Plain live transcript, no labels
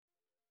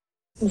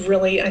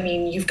really, I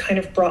mean, you've kind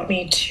of brought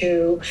me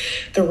to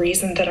the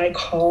reason that I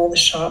call the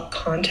shop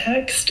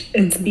Context.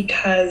 It's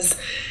because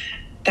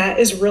that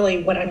is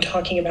really what I'm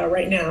talking about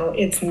right now.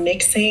 It's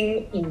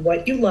mixing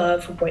what you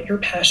love, what you're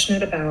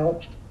passionate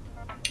about,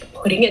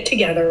 putting it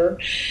together.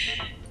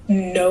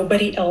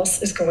 Nobody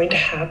else is going to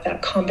have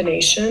that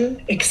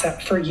combination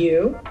except for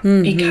you,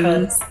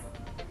 because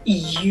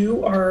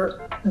you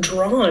are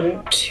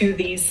drawn to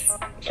these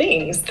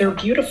things. They're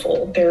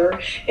beautiful. They're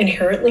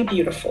inherently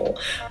beautiful,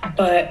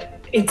 but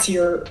it's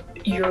you're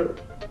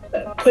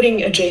putting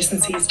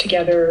adjacencies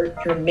together.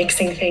 You're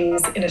mixing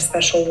things in a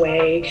special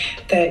way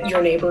that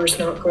your neighbor is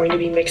not going to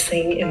be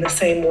mixing in the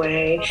same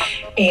way.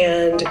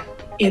 And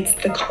it's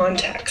the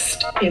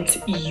context. It's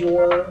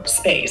your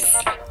space.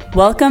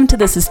 Welcome to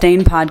the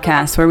Sustain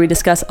Podcast, where we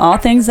discuss all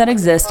things that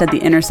exist at the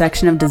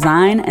intersection of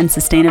design and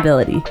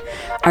sustainability.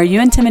 Are you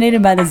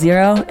intimidated by the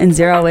zero and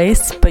zero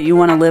waste, but you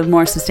want to live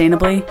more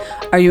sustainably?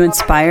 Are you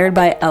inspired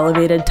by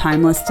elevated,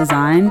 timeless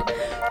design?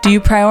 Do you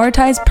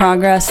prioritize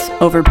progress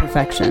over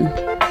perfection?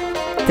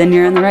 Then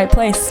you're in the right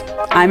place.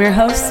 I'm your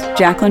host,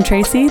 Jacqueline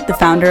Tracy, the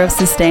founder of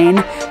Sustain,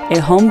 a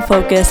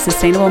home-focused,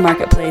 sustainable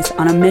marketplace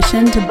on a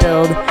mission to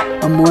build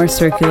a more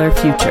circular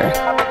future,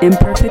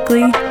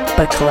 imperfectly,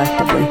 but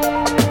collectively.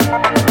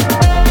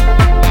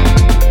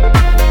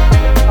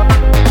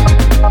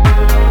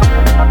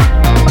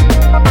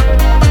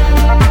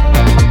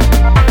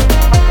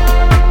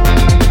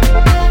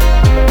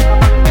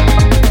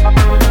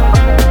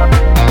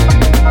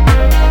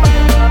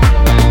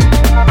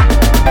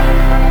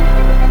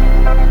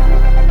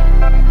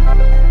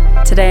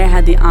 Today I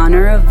had the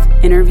honor of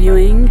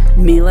interviewing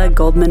Mila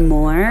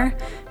Goldman.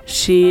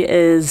 She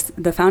is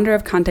the founder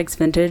of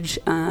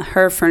CONTEXTvintage.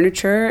 Her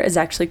furniture is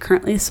actually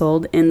currently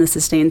sold in the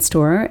Sustain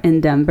store in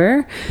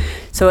Denver.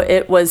 So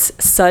it was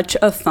such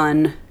a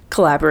fun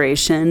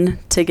collaboration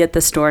to get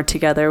the store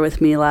together with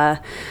Mila,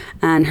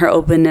 and her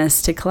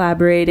openness to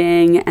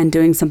collaborating and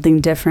doing something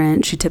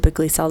different. She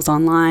typically sells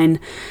online,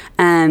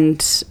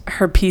 and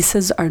her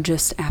pieces are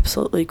just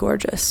absolutely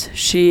gorgeous.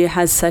 She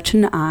has such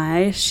an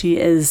eye. She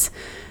is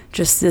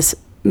just this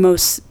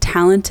most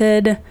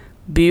talented,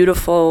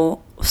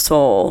 beautiful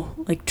soul.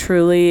 Like,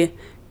 truly,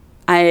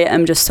 I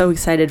am just so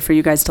excited for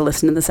you guys to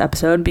listen to this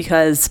episode,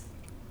 because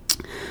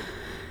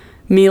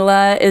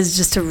Mila is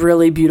just a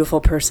really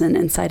beautiful person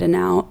inside and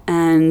out.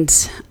 And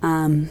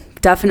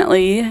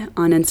definitely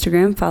on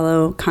Instagram,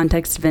 follow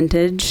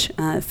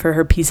CONTEXTvintage for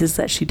her pieces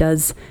that she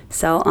does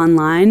sell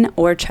online,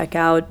 or check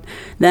out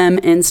them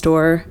in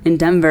store in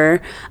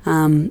Denver.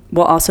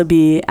 We'll also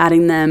be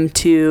adding them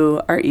to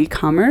our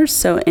e-commerce.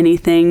 So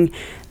anything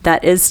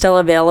that is still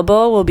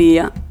available will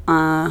be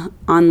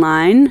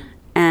online,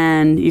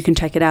 and you can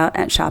check it out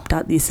at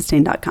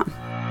shop.thesustain.com.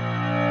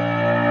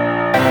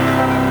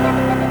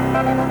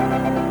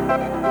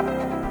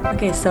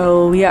 Okay,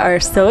 so we are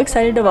so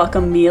excited to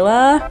welcome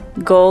Mila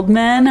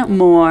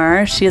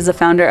Goldman. She is the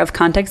founder of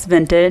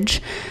CONTEXTvintage,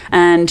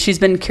 and she's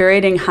been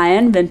curating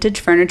high-end vintage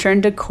furniture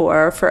and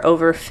decor for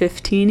over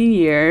 15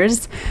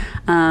 years.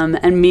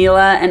 And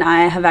Mila and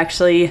I have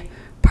actually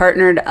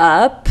partnered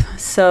up.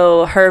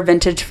 So her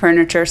vintage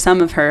furniture,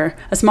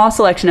 a small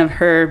selection of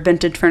her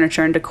vintage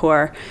furniture and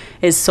decor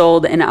is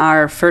sold in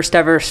our first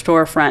ever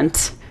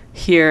storefront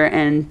here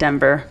in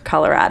Denver,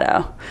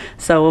 Colorado.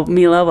 So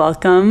Mila,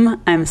 welcome.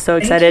 I'm so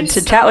excited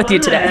to chat with you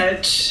today.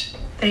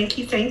 Thank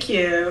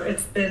you.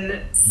 It's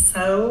been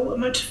so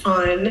much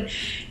fun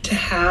to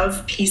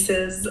have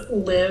pieces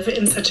live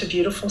in such a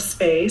beautiful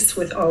space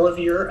with all of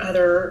your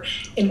other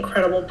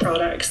incredible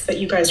products that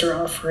you guys are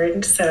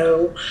offering.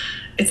 So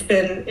it's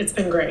been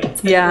great.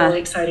 It's been really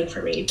exciting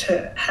for me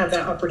to have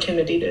that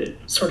opportunity to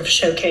sort of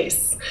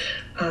showcase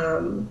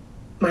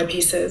my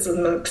pieces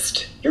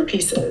amongst your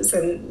pieces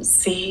and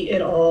see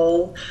it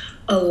all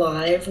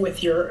alive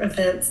with your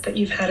events that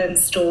you've had in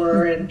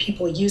store and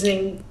people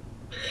using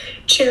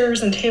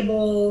chairs and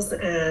tables,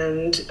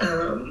 and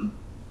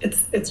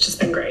it's just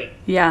been great.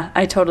 Yeah,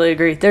 I totally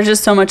agree. There's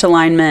just so much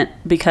alignment,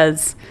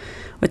 because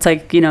it's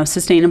like,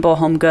 sustainable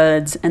home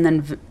goods and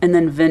then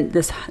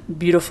this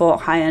beautiful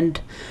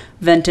high-end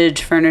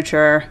vintage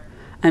furniture.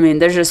 I mean,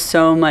 there's just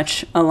so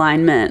much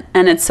alignment,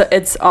 and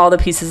it's all the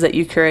pieces that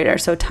you curate are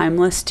so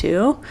timeless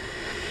too,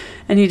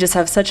 and you just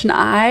have such an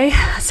eye.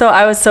 So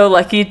I was so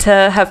lucky to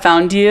have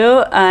found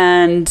you,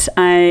 and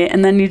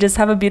then you just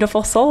have a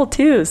beautiful soul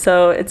too.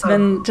 So it's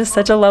been just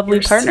such a lovely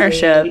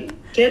partnership. Sweet.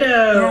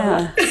 Ditto.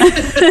 Yeah.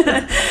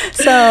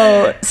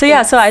 So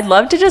I'd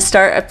love to just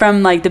start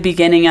from like the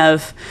beginning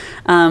of,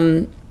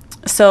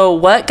 so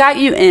what got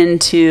you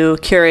into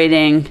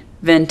curating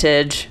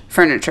vintage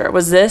furniture?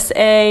 Was this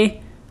a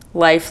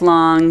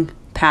lifelong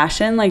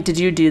passion? Like, did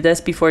you do this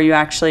before you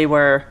actually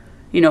were,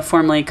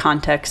 formally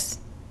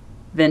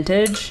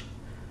CONTEXTvintage?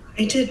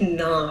 I did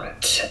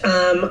not.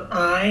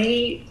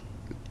 I,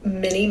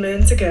 many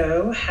moons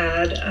ago,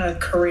 had a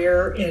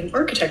career in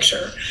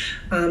architecture.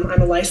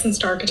 I'm a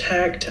licensed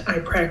architect. I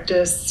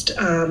practiced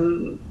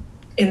in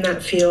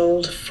that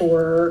field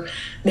for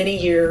many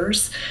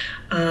years.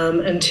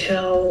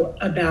 until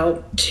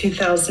about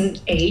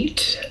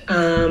 2008,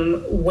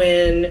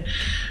 when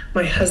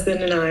my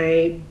husband and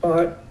I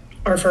bought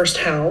our first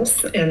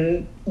house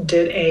and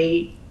did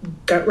a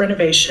gut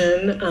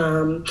renovation.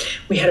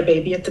 We had a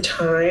baby at the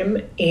time,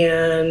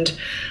 and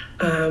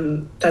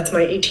that's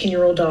my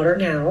 18-year-old daughter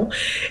now.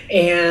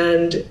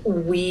 And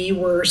we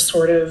were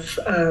sort of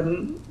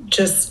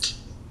just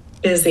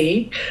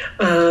busy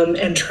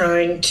and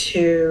trying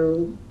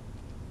to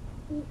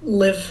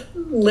live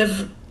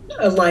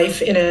a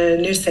life in a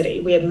new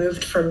city. We had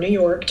moved from New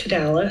York to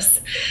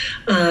Dallas,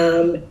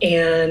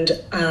 and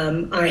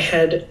I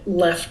had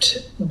left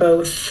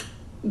both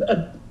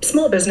a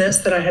small business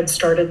that I had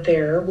started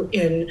there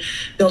in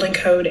building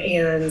code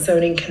and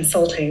zoning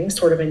consulting,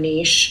 sort of a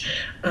niche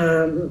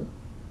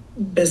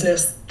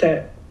business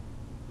that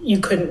you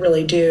couldn't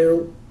really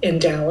do in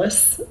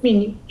Dallas. I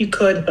mean, you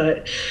could,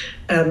 but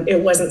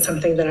it wasn't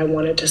something that I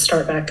wanted to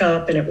start back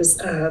up, and it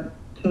was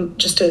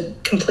just a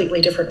completely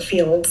different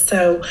field.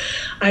 So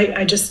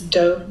I just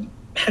dove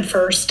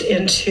headfirst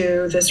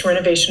into this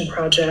renovation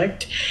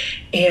project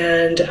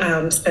and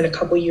spent a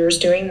couple years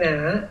doing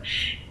that.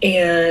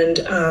 And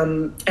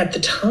at the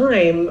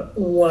time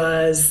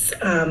was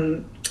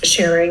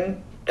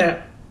sharing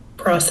that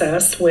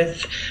process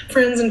with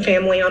friends and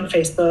family on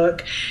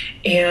Facebook.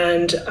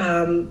 And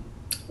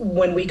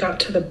when we got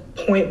to the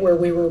point where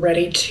we were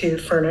ready to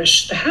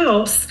furnish the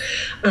house,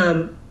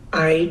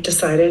 I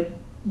decided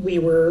we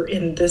were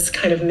in this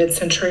kind of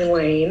mid-century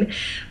lane.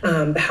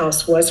 The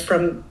house was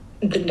from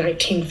the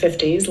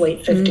 1950s,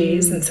 late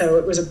 50s, and so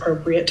it was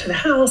appropriate to the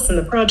house and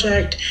the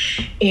project.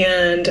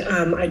 And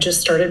I just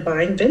started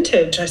buying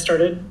vintage. I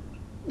started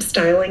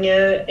styling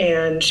it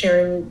and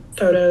sharing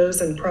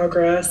photos and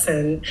progress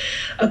and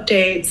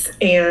updates.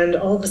 And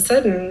all of a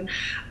sudden,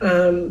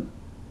 a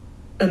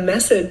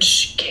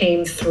message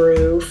came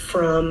through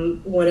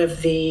from one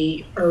of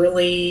the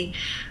early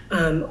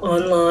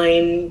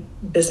online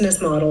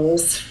business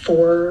models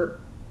for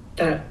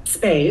that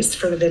space,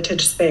 for the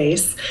vintage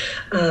space,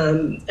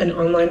 an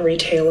online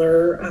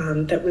retailer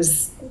that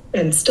was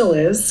and still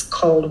is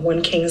called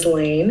One Kings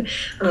Lane.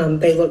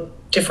 They look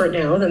different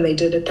now than they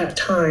did at that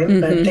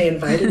time, but they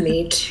invited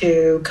me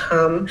to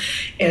come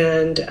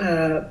and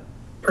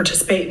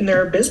participate in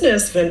their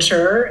business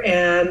venture,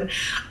 and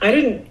I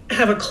didn't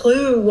have a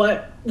clue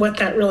what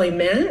that really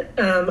meant.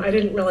 I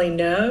didn't really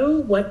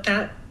know what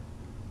that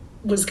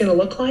was going to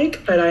look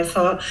like, but I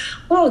thought,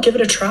 well, I'll give it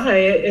a try.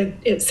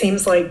 It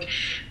seems like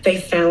they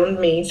found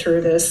me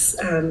through this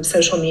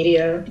social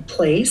media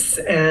place,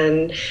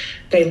 and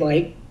they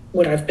like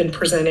what I've been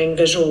presenting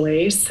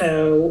visually.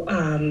 So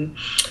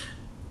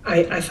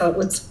I thought,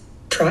 let's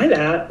try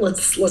that.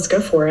 Let's go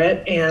for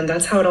it. And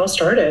that's how it all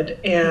started.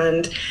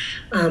 And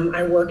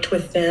I worked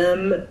with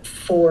them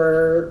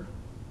for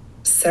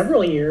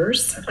several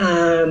years.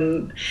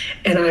 And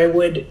I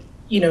would,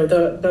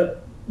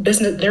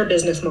 their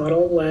business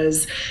model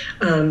was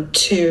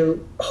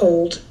to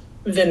hold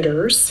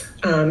vendors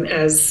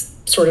as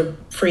sort of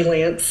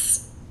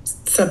freelance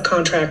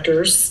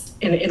subcontractors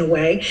in a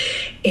way,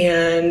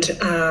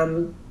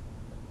 and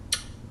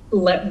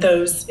let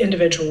those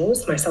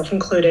individuals, myself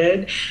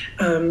included,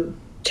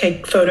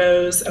 take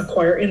photos,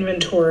 acquire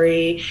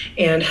inventory,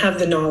 and have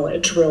the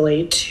knowledge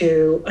really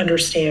to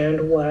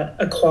understand what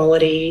a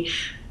quality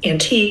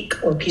antique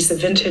or piece of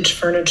vintage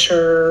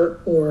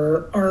furniture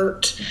or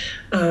art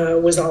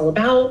was all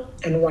about,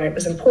 and why it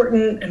was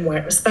important, and why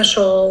it was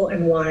special,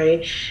 and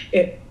why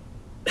it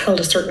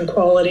held a certain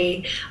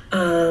quality.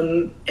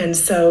 And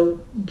so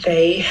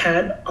they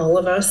had all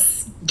of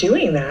us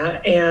doing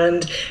that,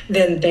 and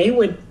then they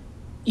would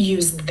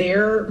use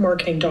their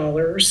marketing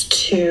dollars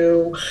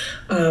to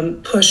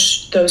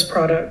push those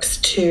products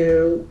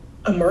to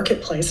a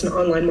marketplace, an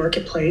online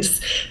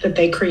marketplace that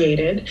they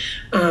created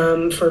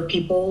for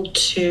people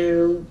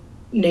to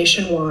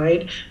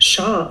nationwide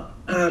shop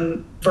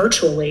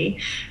virtually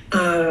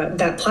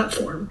that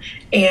platform.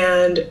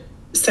 And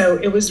so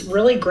it was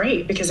really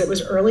great because it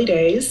was early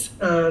days.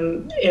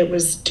 It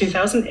was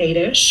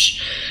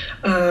 2008-ish.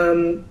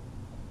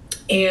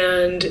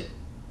 And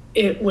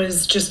it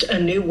was just a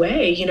new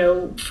way,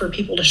 for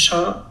people to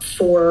shop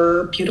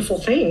for beautiful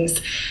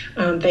things.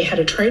 They had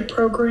a trade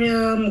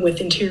program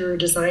with interior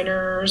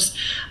designers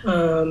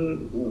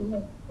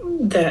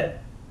that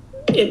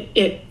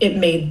it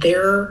made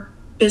their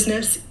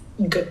business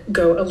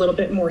go a little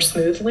bit more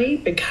smoothly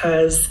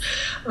because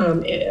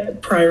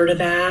prior to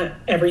that,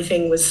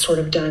 everything was sort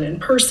of done in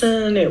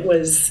person. It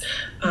was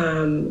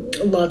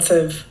lots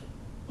of,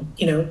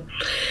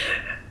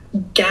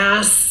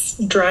 gas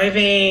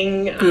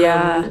driving,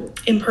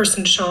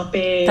 in-person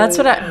shopping. That's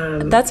what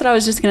I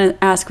was just going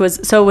to ask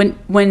was, so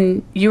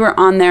when you were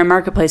on their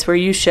marketplace, were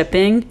you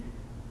shipping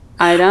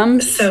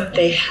items? So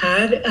they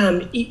had,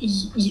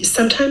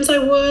 sometimes I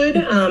would,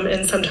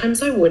 and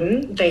sometimes I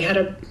wouldn't. They had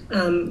a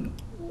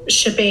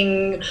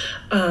shipping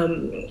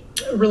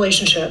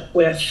relationship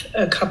with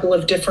a couple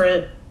of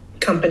different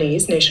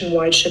companies,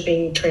 nationwide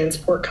shipping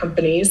transport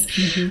companies,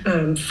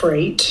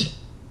 freight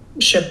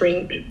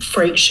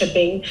freight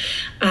shipping,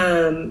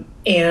 and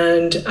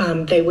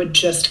they would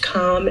just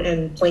come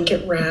and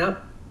blanket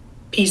wrap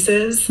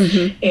pieces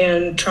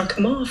and truck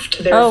them off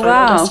to their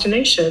final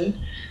destination.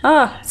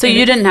 Oh, so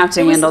you didn't have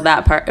to handle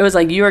that part. It was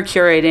like you were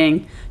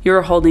curating, you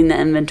were holding the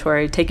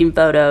inventory, taking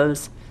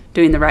photos,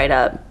 doing the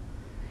write-up.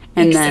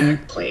 And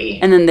exactly.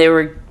 then they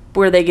were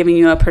they giving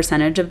you a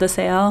percentage of the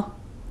sale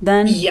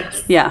then?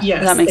 Yes. Yeah,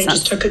 yes. That makes sense. They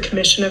just took a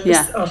commission of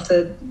off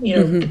the,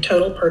 the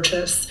total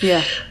purchase.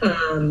 Yeah.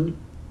 And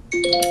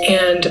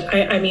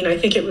I mean, I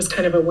think it was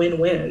kind of a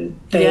win-win.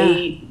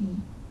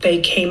 They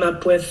came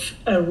up with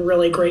a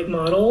really great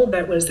model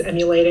that was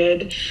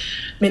emulated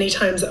many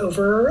times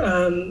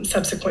over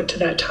subsequent to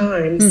that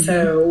time.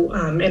 So,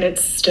 and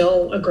it's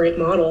still a great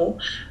model.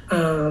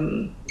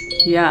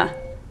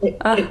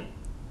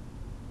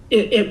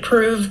 It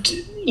proved,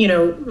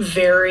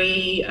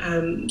 very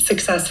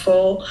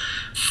successful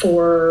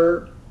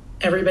for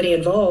everybody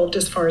involved,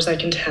 as far as I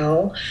can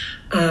tell.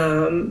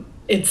 The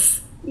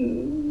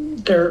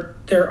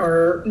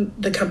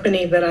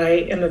company that I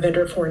am a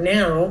vendor for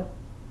now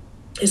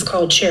is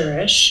called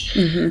Cherish,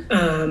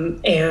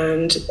 and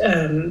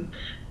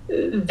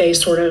they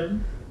sort of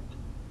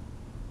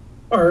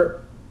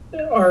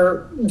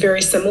are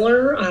very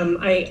similar.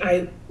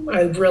 I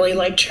really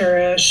like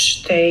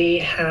Cherish. They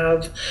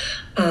have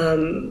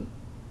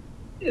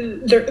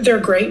they're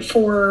great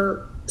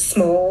for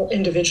small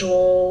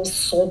individual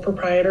sole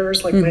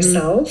proprietors like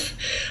myself,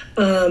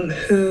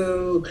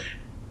 who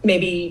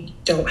maybe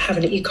don't have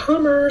an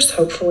e-commerce.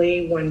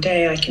 Hopefully one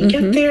day I can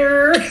get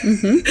there.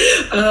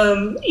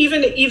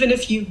 Even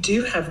if you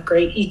do have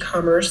great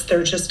e-commerce,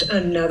 they're just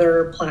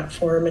another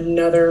platform,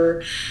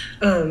 another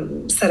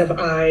set of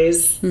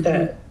eyes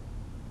that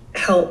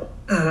help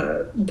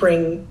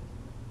bring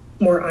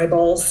more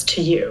eyeballs to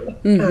you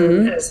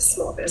as a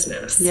small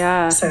business.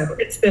 Yeah. So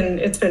it's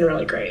been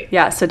really great.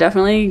 Yeah. So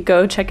definitely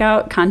go check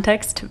out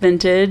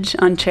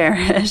CONTEXTvintage on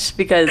Cherish,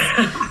 because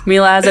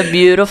Mila has a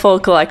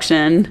beautiful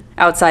collection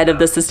outside of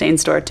the Sustain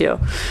store too.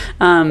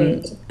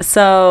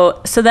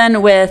 So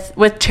then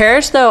with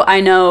Cherish though,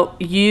 I know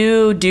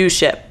you do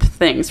ship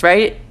things,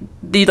 right?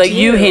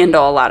 You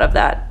handle a lot of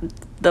that.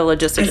 The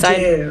logistics side?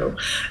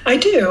 I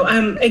do.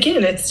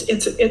 Again, it's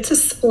a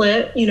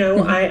split.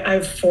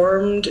 I've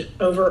formed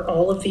over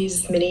all of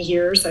these many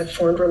years. I've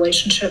formed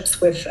relationships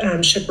with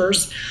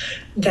shippers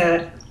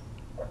that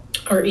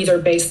are either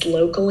based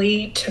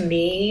locally to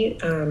me.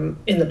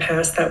 In the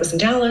past, that was in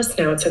Dallas.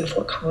 Now it's in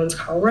Fort Collins,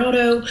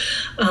 Colorado.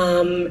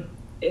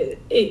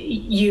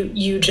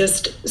 You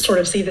just sort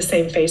of see the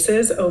same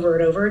faces over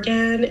and over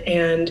again,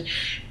 and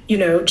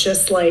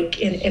just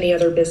like in any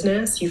other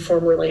business, you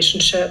form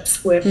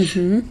relationships with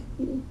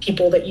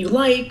people that you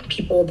like,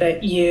 people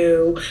that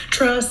you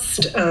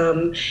trust.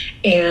 So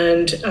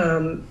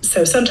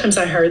sometimes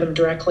I hire them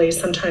directly.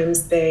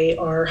 Sometimes they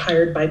are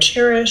hired by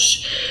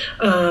Cherish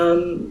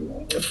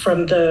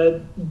from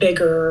the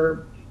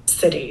bigger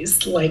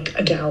cities like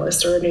a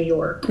Dallas or a New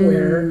York,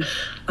 where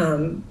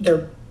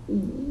their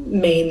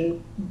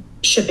main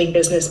shipping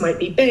business might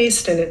be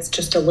based, and it's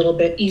just a little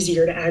bit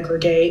easier to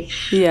aggregate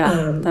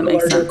a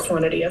larger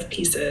quantity of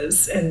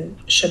pieces and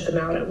ship them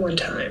out at one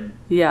time.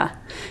 Yeah,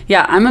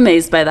 I'm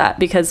amazed by that,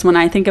 because when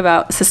I think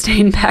about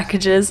Sustain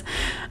packages,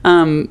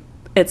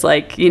 it's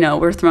like,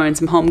 we're throwing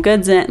some home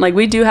goods in. Like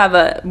we do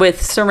have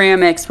with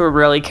ceramics, we're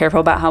really careful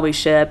about how we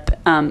ship,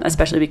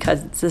 especially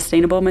because it's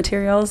sustainable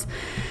materials.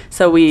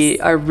 So we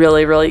are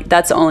really, really,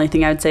 that's the only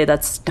thing I would say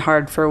that's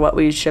hard for what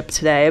we ship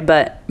today.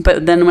 But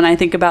then when I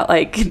think about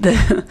like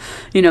the,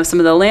 some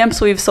of the lamps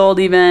we've sold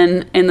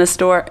even in the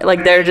store,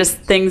 like they're just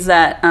things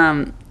that,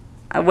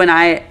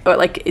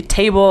 like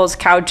tables,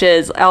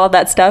 couches, all of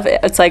that stuff,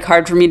 it's like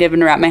hard for me to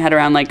even wrap my head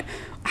around, like,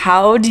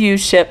 how do you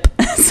ship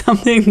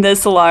something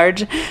this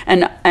large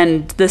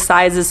and the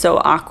size is so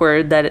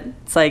awkward that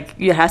it's like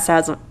it has to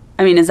have,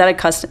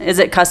 is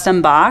it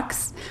custom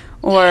box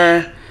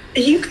or?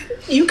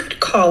 You could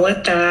call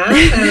it that.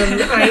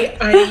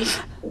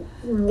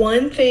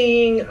 One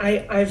thing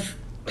I've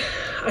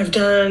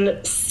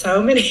done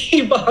so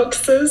many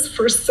boxes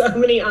for so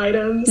many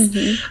items.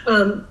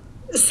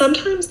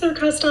 Sometimes they're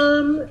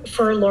custom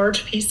for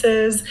large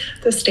pieces.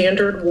 The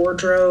standard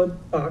wardrobe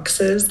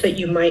boxes that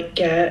you might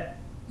get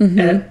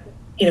at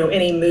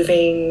any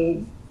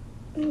moving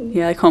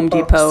like Home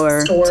Depot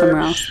or store,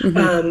 somewhere else.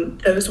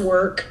 Those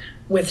work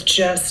with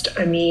just,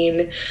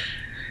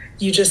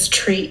 you just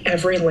treat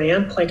every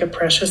lamp like a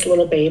precious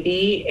little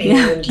baby,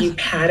 and you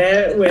pad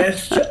it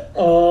with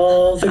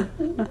all the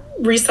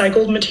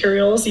recycled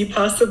materials you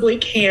possibly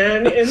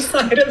can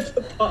inside of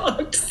the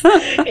box.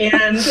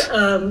 And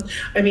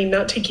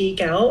not to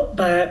geek out,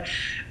 but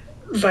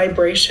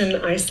vibration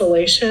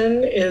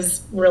isolation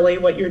is really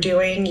what you're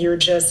doing. You're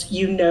just,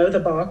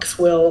 the box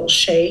will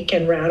shake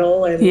and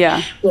rattle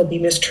and will be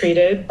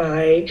mistreated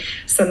by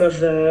some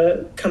of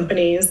the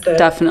companies that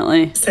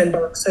definitely send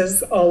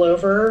boxes all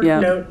over.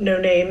 No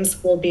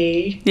names will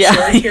be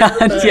shared here,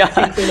 but I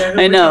think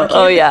we know who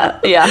I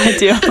know. I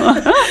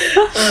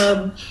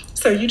do.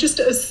 So you just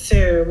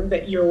assume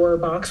that your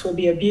box will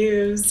be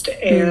abused,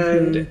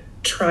 and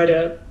try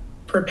to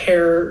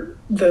prepare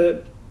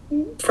the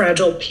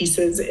fragile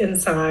pieces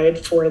inside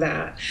for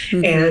that.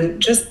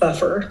 And just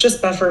buffer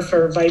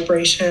for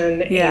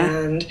vibration.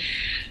 And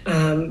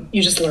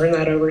you just learn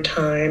that over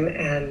time.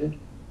 And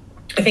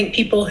I think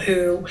people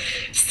who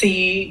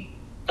see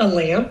a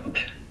lamp,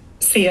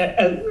 see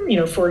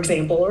for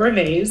example, or a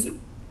vase,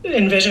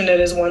 envision it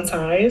as one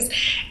size,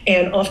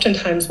 and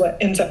oftentimes what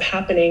ends up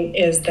happening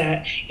is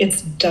that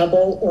it's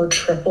double or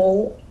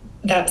triple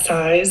that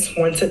size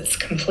once it's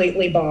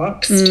completely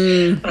boxed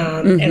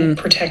and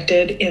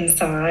protected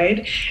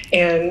inside.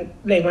 And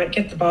they might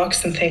get the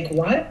box and think,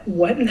 what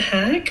in the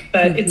heck?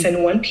 But it's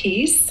in one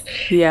piece.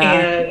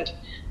 And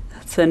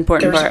that's the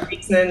important part.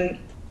 There's a reason.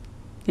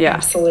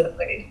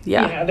 Absolutely.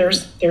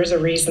 There's a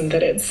reason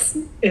that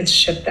it's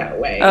shipped that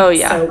way.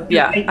 So,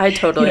 I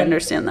totally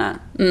understand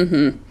that.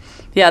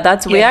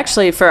 We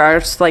actually, for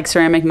our like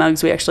ceramic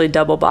mugs, we actually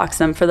double box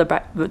them for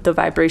the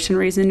vibration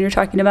reason you're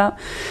talking about.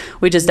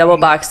 We just double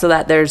box so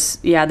that there's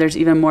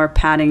even more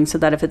padding, so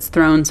that if it's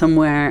thrown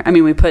somewhere, I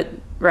mean, we put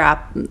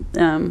wrap,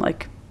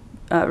 like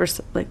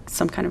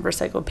some kind of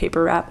recycled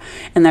paper wrap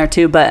in there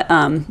too. But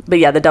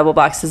the double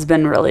box has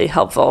been really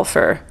helpful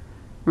for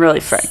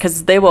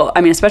because they will,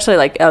 I mean, especially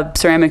like a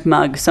ceramic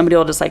mug, somebody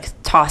will just like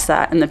toss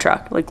that in the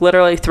truck, like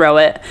literally throw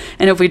it.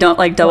 And if we don't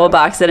like double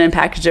box it and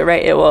package it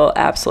right, it will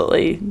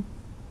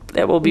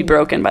be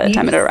broken by the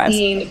time it arrives.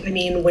 I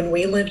mean, when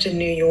we lived in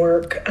New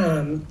York,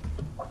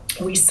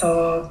 we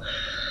saw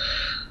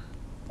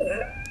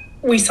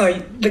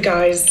the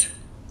guys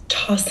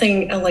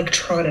tossing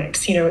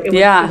electronics. It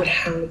would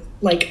have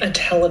like a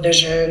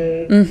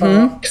television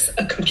box,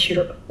 a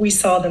computer. We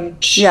saw them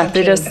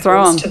they just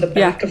throw them to the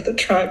back of the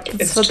truck.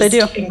 That's what they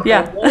do.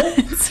 Incredible.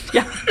 It's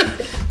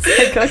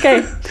like,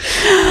 okay,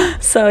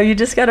 so you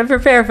just got to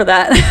prepare for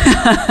that.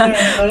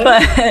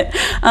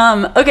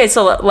 But okay,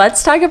 so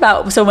let's talk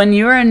about, so when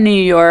you were in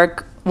New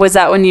York, was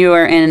that when you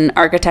were in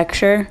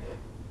architecture?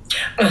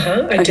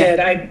 I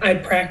did. I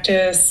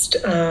practiced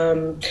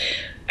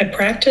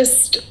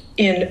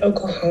in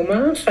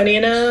Oklahoma, funny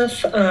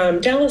enough,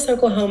 Dallas,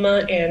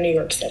 Oklahoma, and New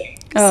York City.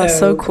 Oh,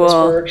 so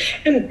cool.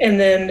 And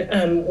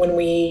then when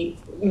we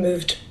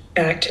moved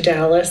back to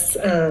Dallas,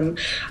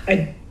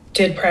 I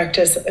did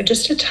practice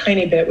just a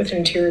tiny bit with an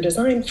interior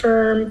design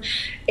firm,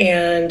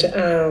 and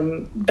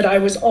but I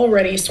was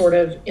already sort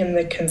of in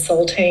the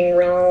consulting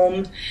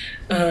realm,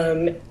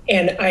 and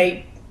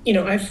I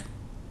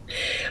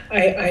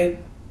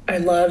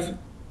love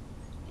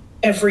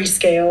every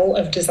scale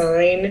of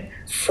design,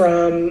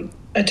 from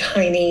a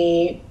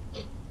tiny,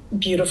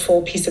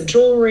 beautiful piece of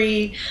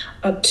jewelry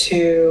up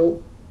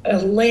to a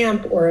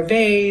lamp or a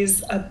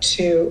vase, up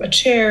to a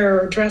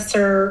chair or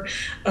dresser,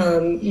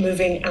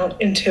 moving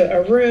out into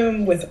a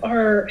room with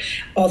art,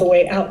 all the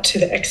way out to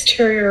the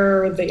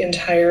exterior, the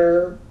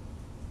entire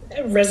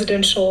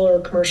residential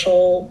or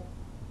commercial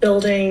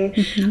building.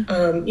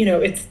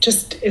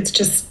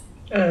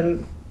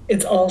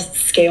 It's all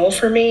scale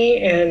for me,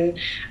 and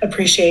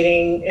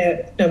appreciating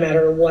it no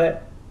matter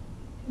what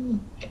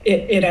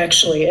it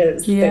actually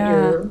is that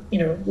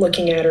you're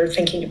looking at or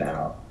thinking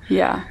about.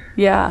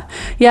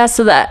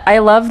 So that I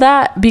love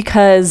that,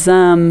 because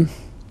I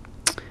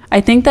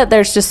think that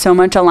there's just so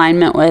much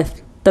alignment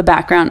with the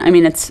background. I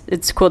mean,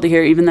 it's cool to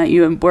hear even that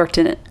you worked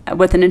in it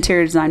with an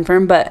interior design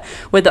firm, but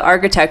with the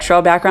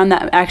architectural background,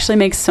 that actually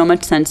makes so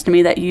much sense to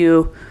me that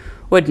you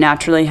would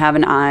naturally have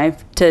an eye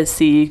to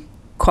see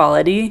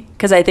quality.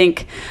 Because I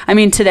think, I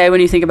mean, today when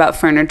you think about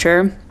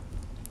furniture,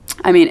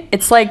 I mean,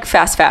 it's like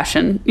fast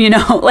fashion,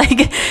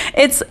 like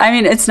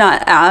it's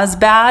not as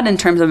bad in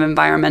terms of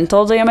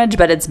environmental damage,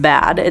 but it's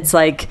bad. It's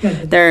like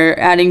they're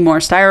adding more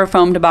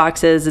styrofoam to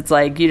boxes. It's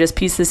like you just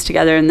piece this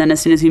together, and then as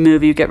soon as you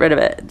move, you get rid of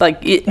it.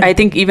 Like I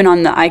think even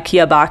on the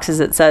IKEA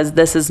boxes, it says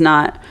this is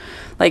not,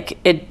 like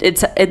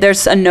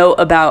there's a note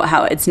about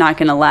how it's not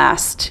going to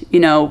last,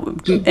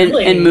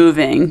 and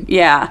moving.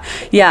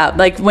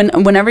 Like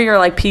whenever you're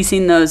like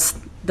piecing those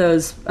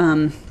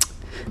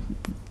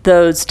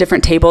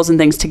different tables and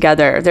things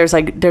together, there's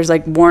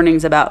like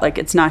warnings about like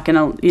it's not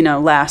gonna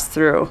last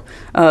through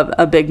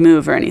a big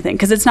move or anything,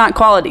 because it's not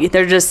quality.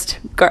 They're just,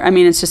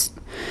 it's just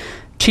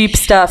cheap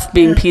stuff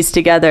being pieced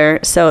together.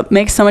 So it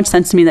makes so much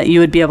sense to me that you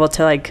would be able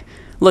to like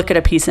look at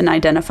a piece and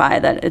identify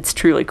that it's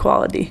truly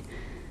quality.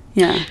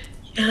 I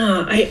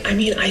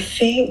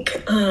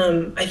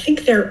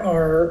think there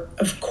are,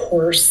 of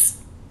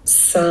course,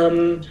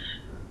 some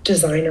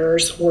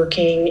designers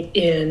working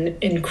in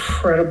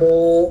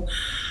incredible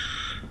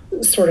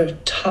sort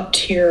of top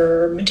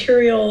tier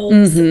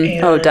materials,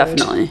 and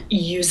definitely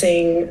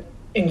using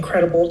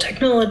incredible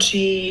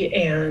technology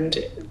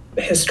and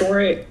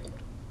historic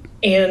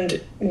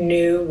and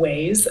new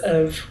ways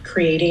of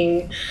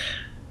creating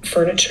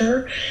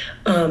furniture.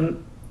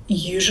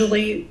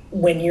 Usually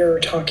when you're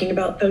talking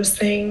about those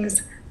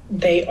things,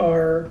 they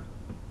are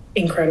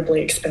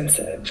incredibly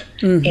expensive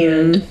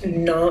and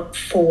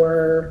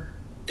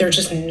they're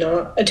just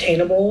not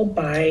attainable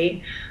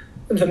by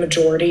the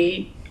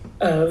majority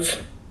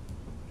of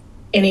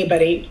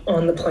anybody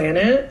on the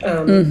planet.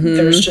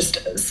 There's just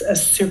a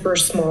super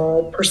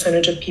small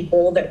percentage of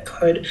people that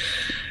could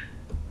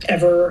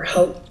ever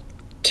hope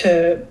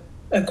to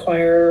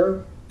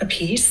acquire a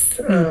piece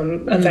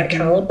of that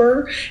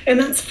caliber, and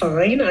that's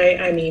fine.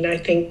 I mean, I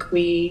think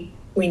we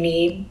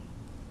need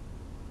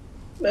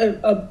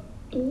a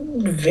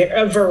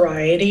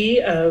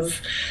variety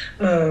of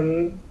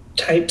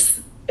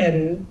types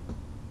and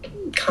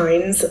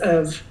kinds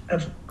of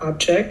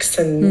objects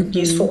and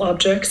useful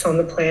objects on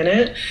the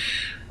planet.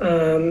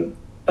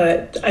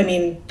 But I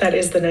mean, that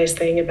is the nice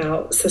thing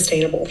about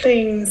sustainable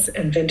things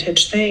and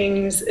vintage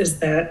things, is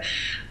that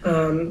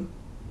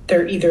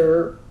they're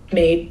either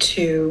made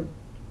to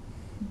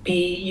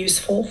be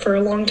useful for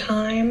a long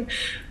time,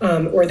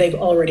 or they've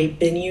already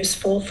been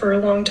useful for a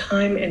long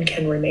time and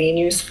can remain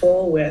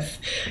useful with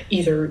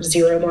either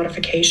zero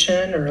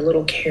modification or a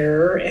little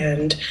care.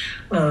 And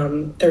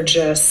they're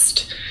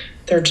just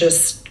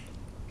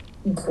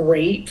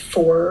great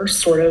for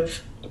sort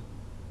of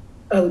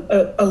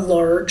a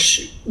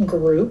large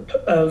group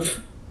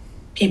of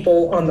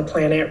people on the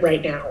planet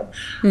right now,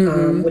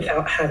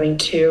 without having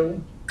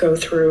to go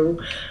through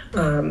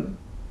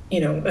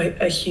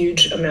a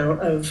huge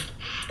amount of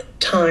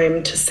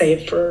time to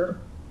save for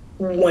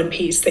one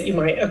piece that you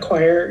might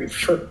acquire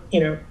for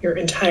your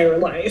entire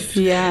life.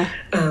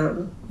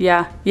 And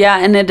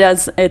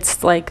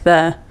it's like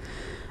the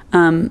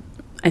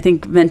I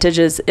think vintage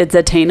it's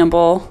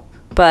attainable,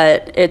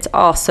 but it's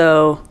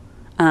also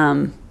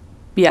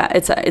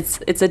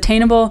it's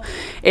attainable,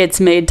 it's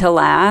made to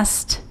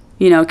last,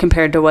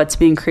 compared to what's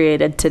being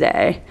created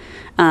today,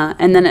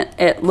 and then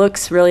it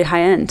looks really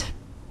high end.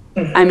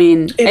 I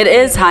mean, it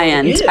is high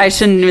end. I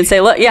shouldn't even say,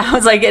 look, I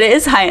was like, it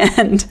is high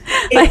end.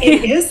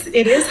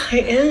 It is high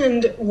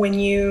end when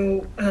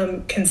you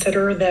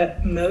consider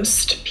that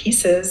most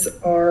pieces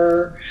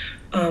are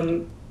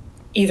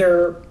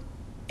either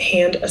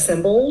hand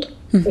assembled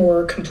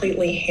or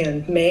completely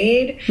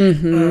handmade,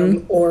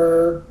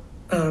 or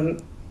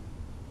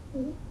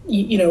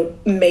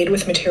made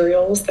with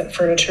materials that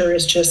furniture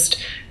is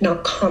just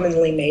not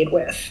commonly made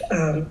with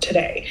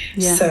today.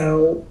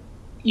 So,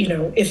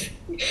 if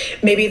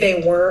maybe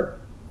they weren't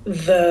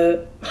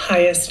the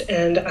highest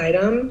end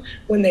item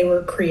when they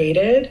were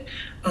created,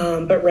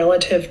 but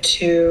relative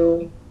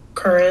to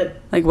current,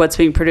 like what's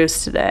being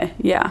produced today.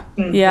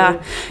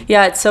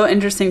 It's so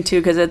interesting too,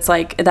 because it's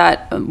like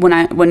that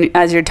when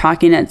as you're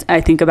talking,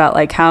 I think about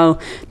like how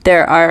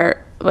there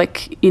are,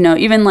 like,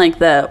 even like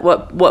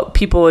what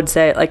people would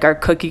say, like our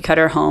cookie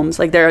cutter homes,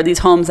 like there are these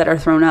homes that are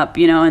thrown up,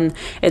 and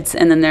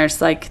then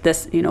there's like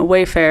this,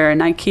 Wayfair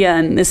and IKEA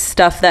and this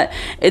stuff that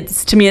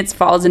to me, it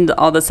falls into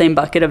all the same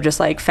bucket of just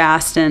like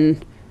fast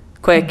and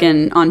quick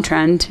and on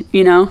trend,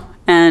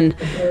 and,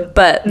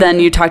 but then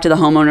you talk to the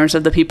homeowners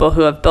of the people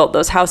who have built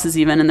those houses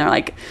even, and they're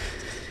like,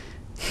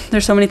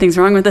 there's so many things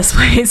wrong with this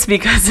place,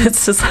 because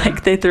it's just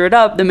like they threw it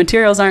up, the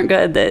materials aren't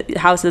good, the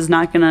house is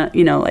not gonna,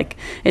 like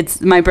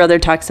it's, my brother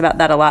talks about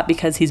that a lot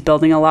because he's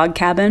building a log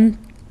cabin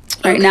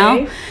right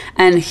now,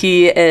 and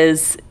he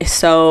is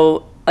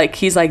so like,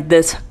 he's like,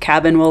 this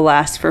cabin will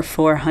last for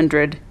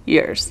 400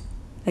 years.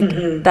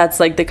 Like that's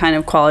like the kind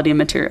of quality of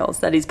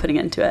materials that he's putting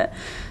into it.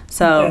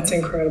 So that's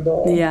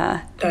incredible.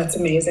 That's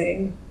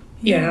amazing.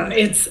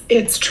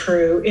 It's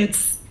true.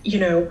 It's,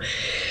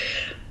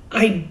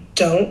 I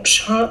don't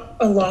shop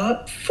a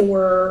lot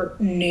for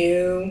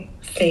new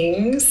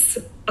things.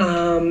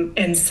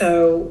 And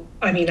so,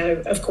 I mean,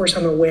 of course,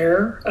 I'm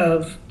aware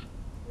of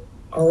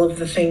all of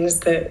the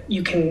things that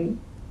you can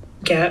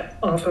get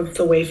off of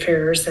the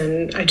Wayfarers,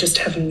 and I just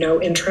have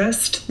no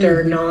interest.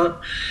 They're not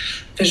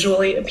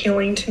visually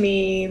appealing to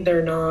me.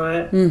 They're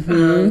not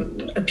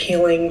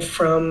appealing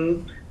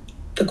from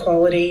the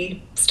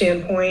quality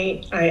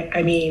standpoint.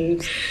 I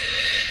mean,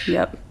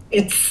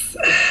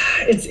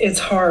 it's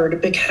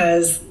hard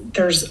because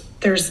there's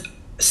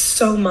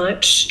so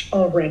much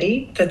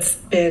already that's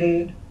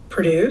been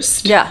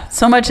produced.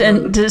 So much,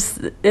 and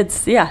just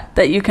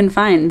that you can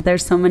find.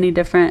 There's so many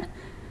different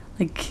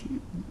like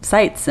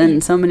sites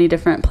and so many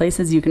different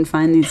places you can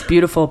find these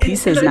beautiful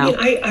pieces now.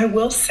 I mean, I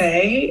will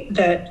say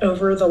that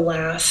over the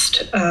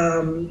last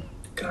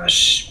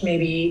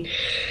maybe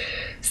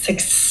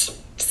 6-ish,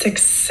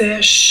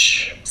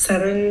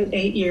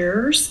 7-8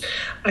 years,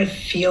 I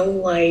feel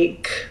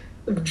like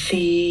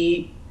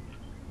the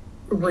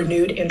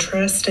renewed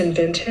interest in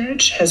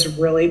vintage has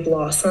really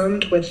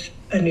blossomed with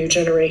a new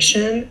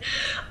generation,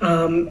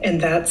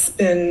 and that's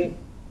been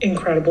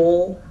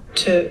incredible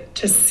to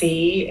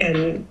see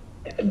and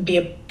be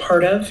a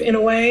part of in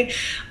a way.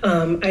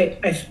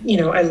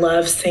 I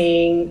love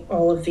seeing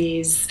all of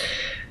these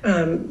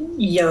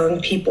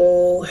young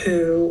people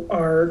who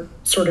are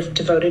sort of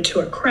devoted to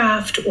a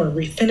craft or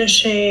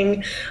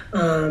refinishing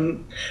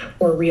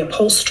or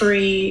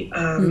reupholstery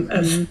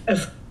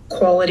of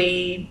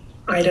quality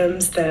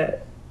items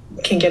that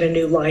can get a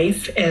new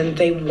life, and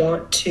they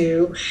want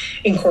to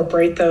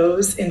incorporate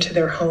those into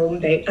their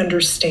home. They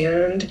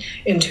understand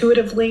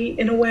intuitively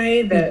in a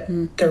way that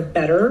they're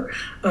better,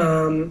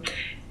 and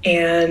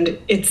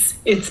it's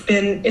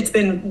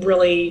been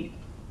really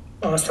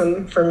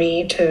awesome for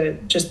me to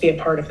just be a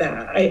part of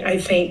that. I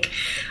think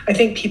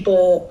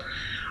people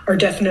are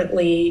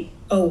definitely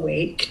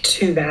awake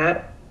to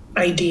that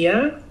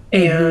idea.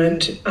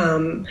 And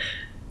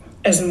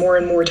as more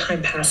and more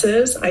time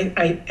passes,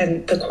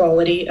 and the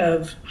quality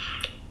of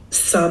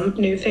some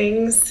new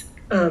things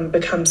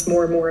becomes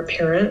more and more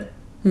apparent,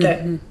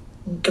 that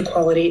the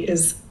quality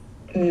is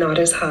not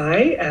as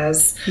high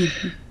as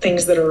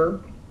things that are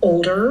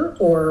older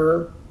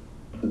or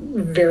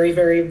very,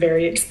 very,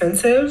 very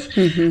expensive.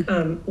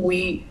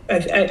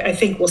 I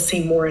think we'll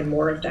see more and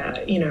more of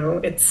that.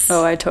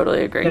 I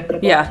totally agree.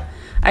 inevitable. Yeah,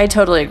 I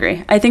totally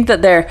agree. I think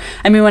that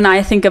when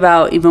I think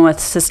about, even with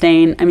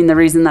Sustain, the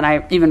reason that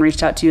I even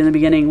reached out to you in the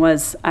beginning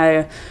was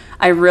I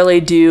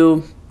really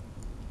do.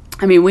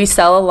 We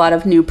sell a lot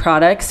of new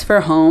products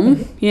for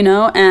home,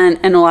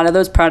 and a lot of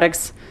those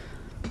products,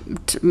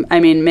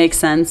 make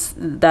sense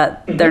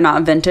that they're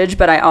not vintage,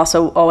 but I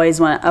also always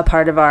want a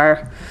part of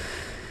our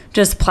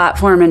just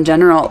platform in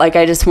general. Like,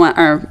 I just want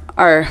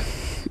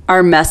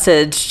our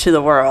message to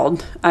the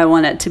world. I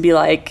want it to be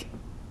like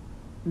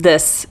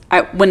this.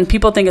 When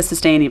people think of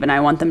Sustain, even, I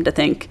want them to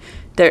think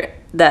that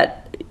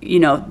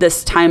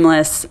this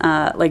timeless,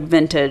 like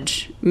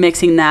vintage,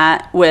 mixing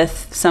that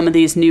with some of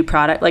these new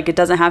product. Like, it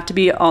doesn't have to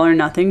be all or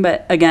nothing,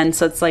 but again,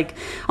 so it's like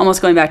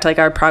almost going back to like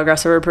our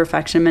progress over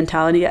perfection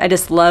mentality. I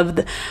just love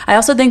I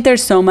also think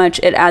there's so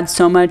much, it adds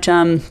so much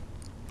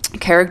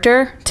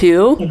character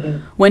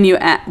too when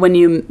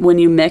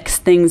you mix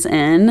things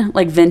in,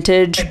 like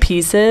vintage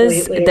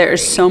pieces.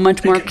 There's so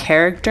much more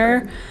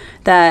character,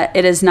 that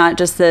it is not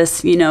just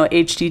this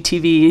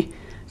HGTV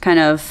kind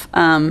of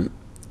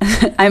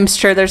I'm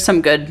sure there's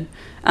some good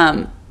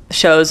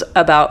shows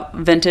about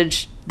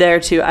vintage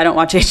there too. I don't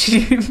watch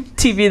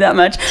HGTV that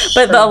much,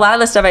 but a lot of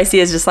the stuff I see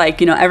is just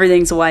like,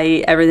 everything's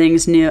white,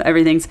 everything's new,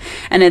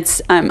 and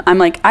it's, I'm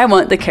like, I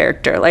want the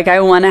character. Like, I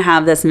want to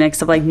have this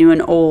mix of like new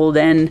and old.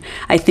 And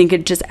I think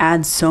it just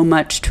adds so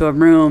much to a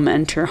room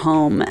and to your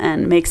home,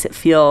 and makes it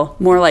feel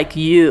more like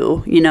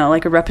you,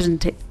 like a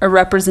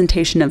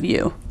representation of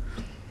you.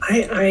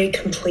 I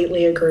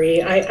completely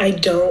agree. I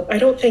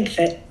don't think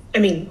that,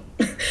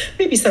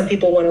 maybe some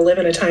people want to live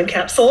in a time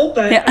capsule,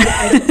 but yeah.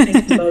 I don't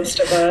think most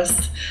of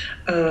us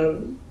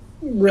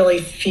really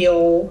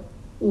feel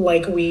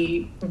like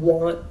we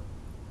want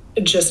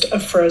just a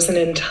frozen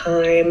in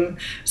time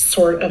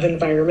sort of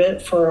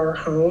environment for our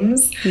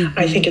homes.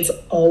 I think it's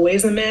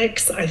always a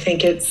mix. I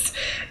think it's,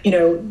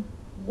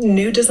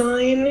 new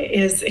design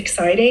is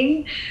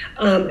exciting.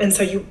 And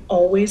so you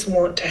always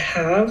want to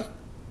have,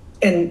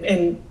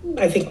 and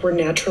I think we're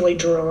naturally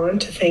drawn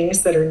to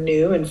things that are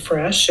new and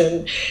fresh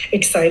and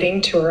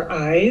exciting to our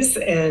eyes.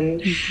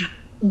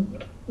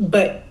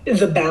 But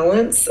the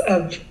balance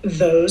of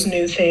those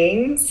new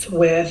things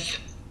with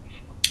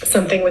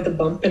something with a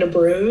bump and a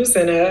bruise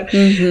and a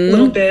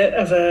little bit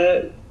of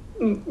a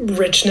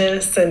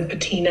richness and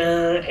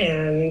patina,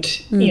 and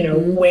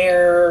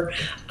where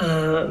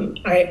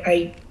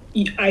I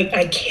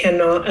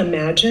cannot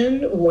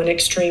imagine one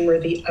extreme or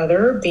the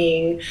other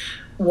being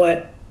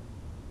what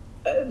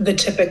the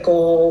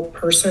typical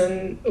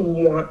person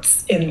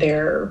wants in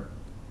their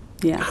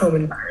home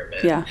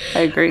environment. Yeah, I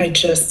agree. I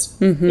just,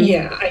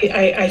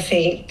 I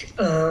think,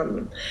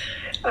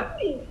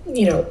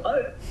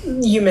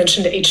 you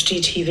mentioned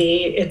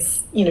HGTV.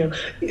 It's,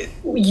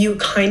 you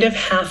kind of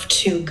have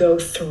to go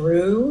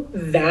through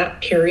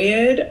that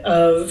period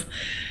of,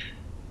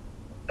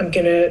 I'm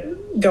going to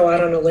go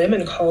out on a limb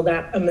and call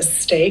that a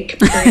mistake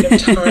period of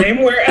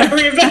time, where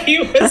everybody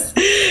was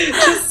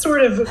just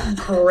sort of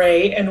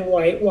gray and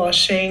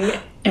whitewashing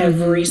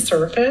every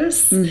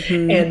surface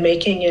and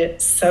making it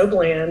so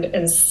bland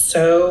and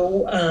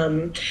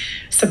so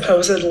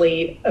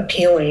supposedly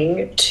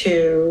appealing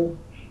to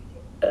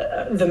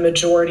the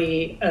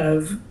majority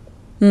of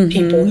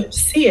people who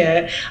see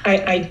it.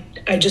 I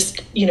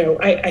just,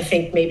 I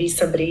think maybe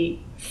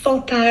somebody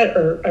thought that,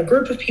 or a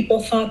group of people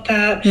thought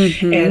that,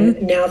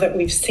 and now that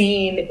we've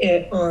seen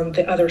it on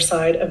the other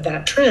side of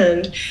that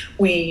trend,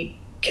 we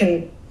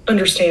can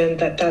understand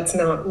that that's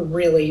not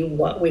really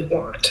what we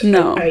want.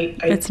 No,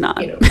 it's not.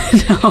 No.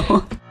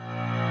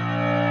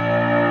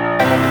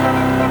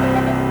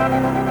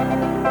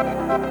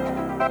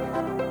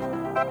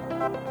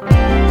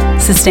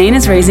 Sustain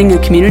is raising a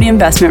community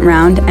investment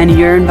round, and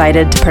you're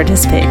invited to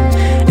participate.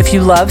 If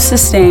you love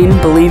Sustain,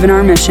 believe in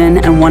our mission,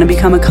 and want to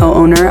become a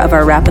co-owner of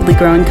our rapidly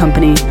growing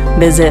company,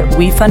 visit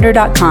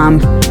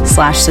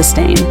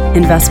wefunder.com/sustain.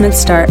 Investments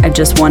start at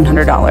just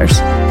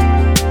 $100.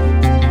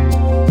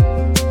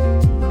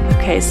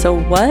 Okay, so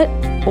what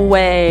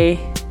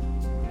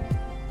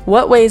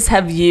ways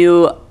have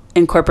you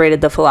incorporated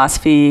the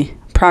philosophy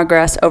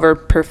progress over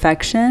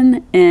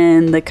perfection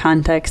in the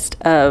context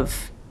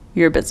of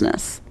your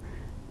business?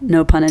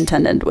 No pun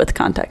intended with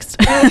context.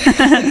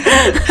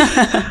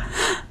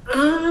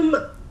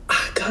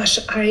 Gosh,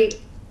 I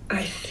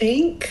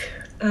think,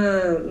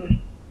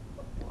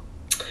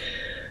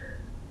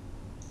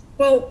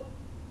 well,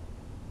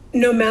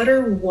 no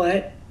matter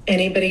what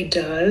anybody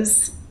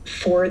does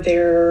for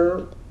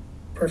their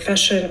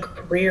profession,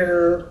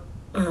 career,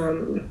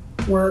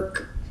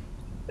 work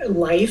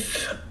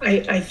life,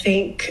 I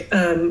think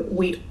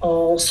we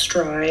all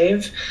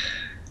strive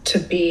to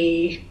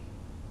be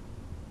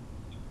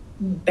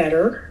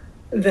better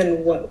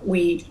than what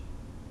we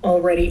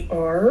already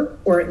are,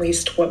 or at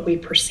least what we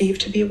perceive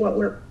to be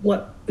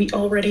what we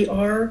already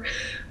are.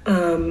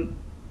 I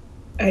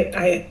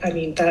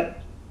mean,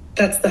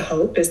 that's the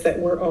hope, is that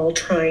we're all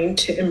trying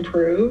to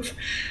improve.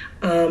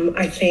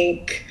 I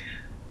think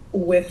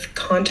with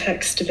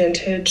Context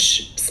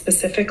Vintage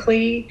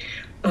specifically,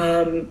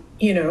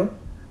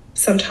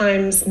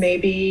 sometimes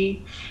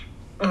maybe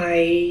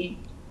I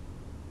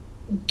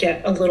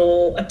get a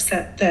little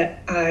upset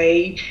that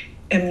I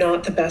am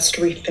not the best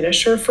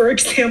refinisher, for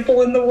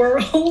example, in the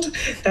world.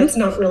 That's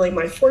not really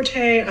my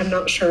forte. I'm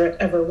not sure it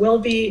ever will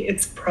be.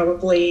 It's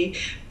probably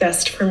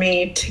best for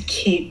me to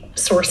keep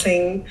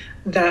sourcing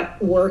that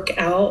work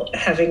out,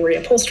 having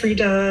reupholstery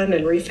done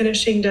and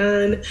refinishing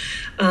done.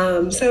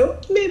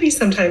 So maybe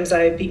sometimes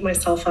I beat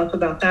myself up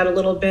about that a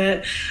little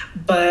bit,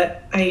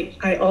 but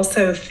I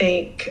also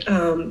think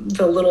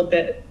the little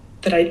bit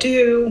that I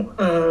do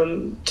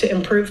to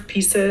improve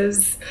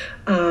pieces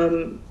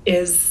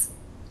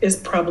is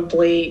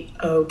probably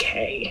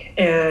okay,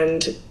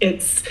 and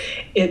it's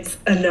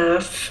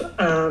enough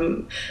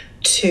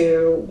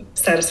to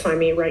satisfy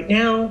me right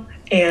now,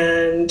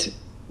 and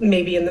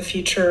maybe in the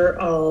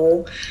future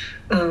I'll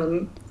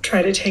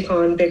try to take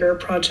on bigger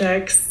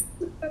projects,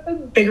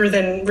 bigger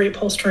than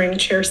reupholstering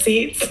chair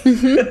seats,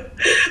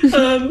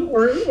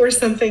 or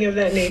something of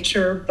that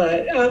nature.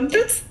 But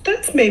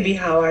that's maybe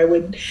how I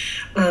would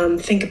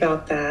think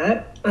about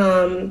that.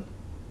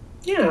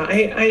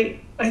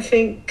 I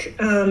think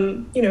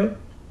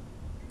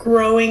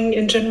growing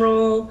in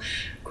general,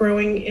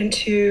 growing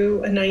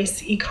into a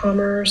nice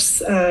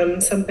e-commerce,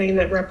 something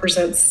that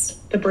represents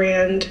the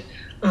brand,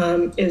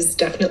 is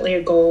definitely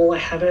a goal. I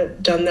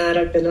haven't done that.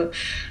 I've been a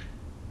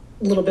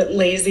little bit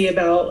lazy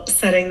about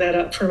setting that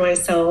up for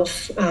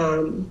myself.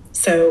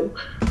 So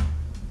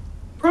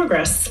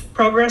progress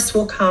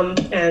will come,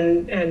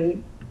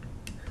 and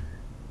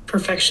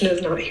perfection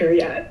is not here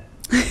yet.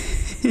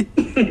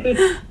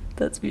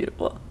 That's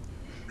beautiful.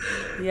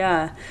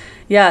 Yeah.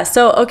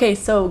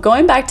 So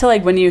going back to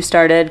like when you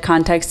started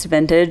Context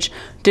Vintage,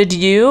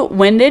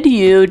 when did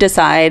you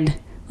decide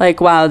like,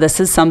 wow,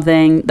 this is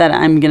something that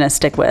I'm going to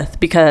stick with?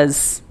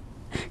 Because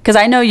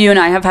I know you and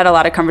I have had a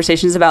lot of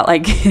conversations about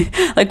like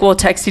we'll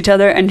text each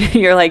other and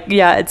you're like,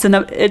 yeah, it's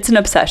an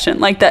obsession.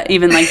 Like that,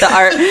 even like the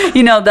art,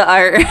 the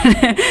art,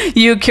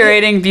 you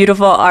curating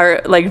beautiful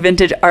art, like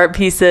vintage art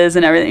pieces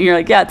and everything. You're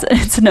like, yeah,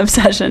 it's an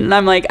obsession. And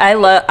I'm like, I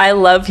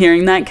love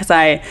hearing that, because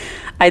I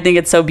think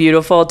it's so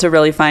beautiful to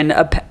really find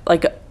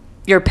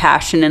your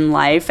passion in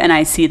life. And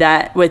I see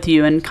that with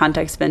you in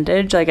Context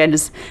Vintage. Like I'm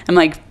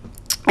like,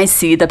 I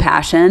see the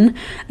passion.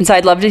 And so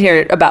I'd love to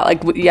hear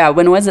about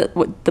when was it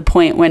the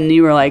point when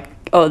you were like,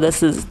 oh, this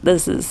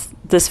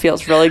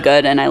feels really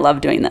good and I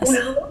love doing this?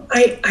 Well,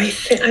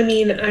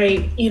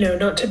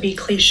 not to be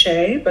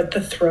cliche, but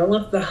the thrill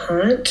of the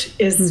hunt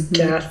is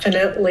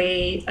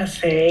definitely a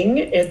thing.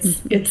 It's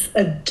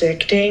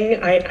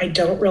addicting. I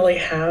don't really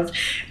have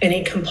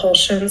any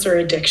compulsions or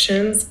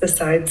addictions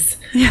besides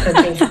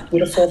hunting for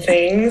beautiful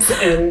things,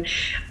 and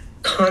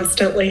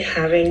constantly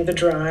having the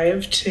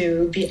drive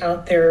to be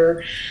out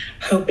there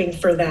hoping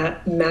for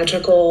that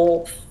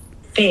magical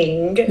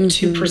thing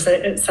to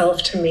present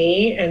itself to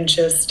me and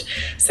just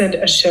send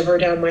a shiver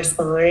down my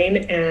spine,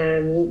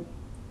 and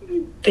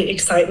the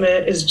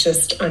excitement is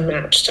just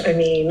unmatched. I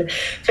mean,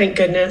 thank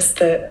goodness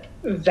that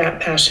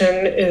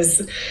passion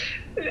is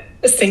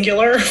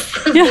singular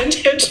for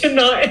vintage and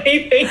not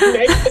anything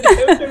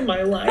negative in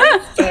my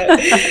life, but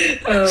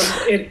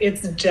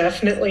it's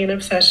definitely an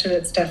obsession.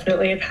 It's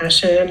definitely a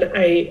passion.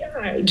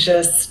 I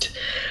just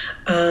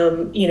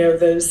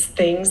those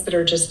things that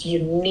are just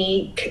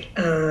unique,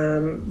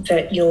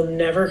 that you'll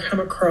never come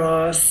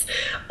across,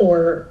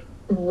 or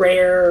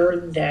rare,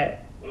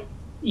 that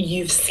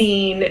you've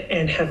seen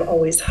and have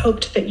always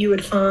hoped that you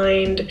would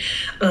find,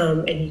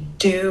 and you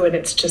do, and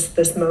it's just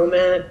this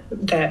moment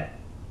that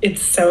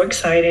it's so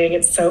exciting,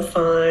 it's so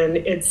fun,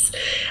 it's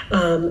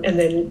and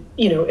then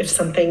if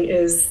something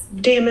is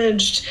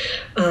damaged,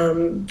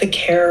 the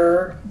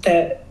care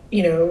that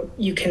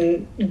you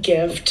can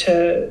give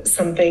to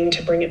something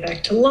to bring it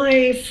back to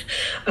life.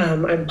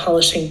 I'm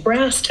polishing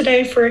brass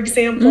today, for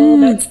example.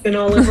 That's been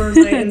all over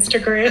my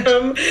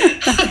Instagram.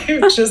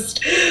 I'm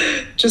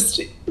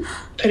just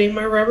putting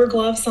my rubber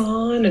gloves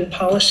on and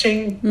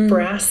polishing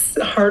brass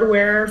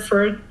hardware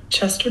for a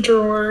chest of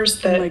drawers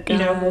that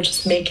will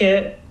just make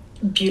it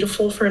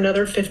beautiful for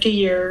another 50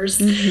 years.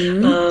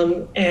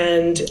 And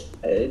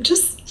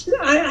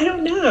I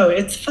don't know.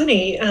 It's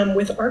funny.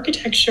 With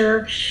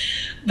architecture,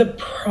 the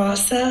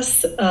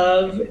process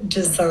of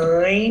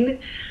design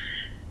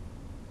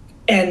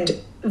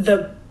and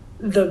the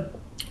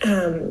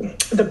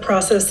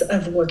process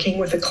of working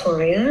with a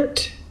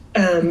client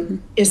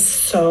is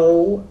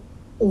so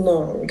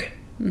long.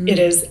 It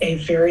is a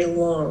very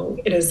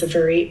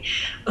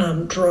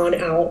drawn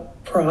out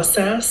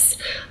process,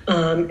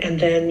 and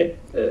then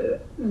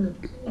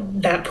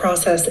that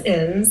process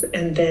ends,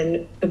 and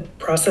then the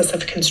process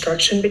of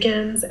construction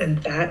begins, and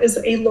that is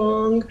a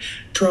long,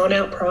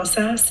 drawn-out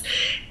process.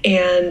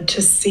 And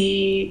to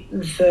see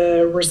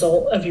the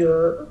result of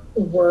your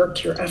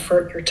work, your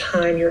effort, your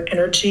time, your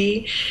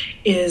energy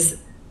is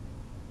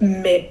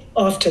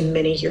often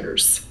many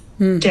years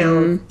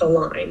down the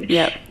line.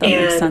 Yep, that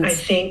makes sense. I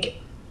think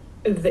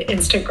the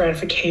instant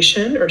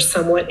gratification, or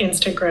somewhat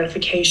instant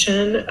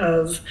gratification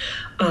of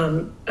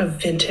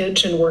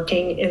vintage and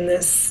working in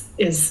this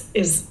is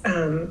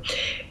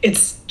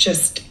it's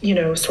just,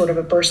 sort of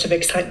a burst of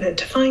excitement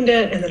to find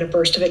it, and then a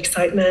burst of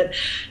excitement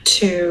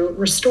to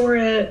restore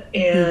it,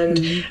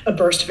 and a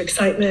burst of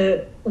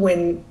excitement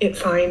when it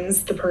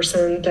finds the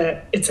person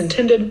that it's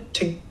intended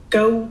to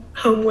go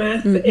home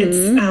with.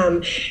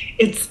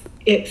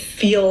 It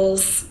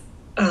feels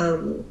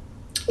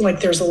like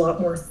there's a lot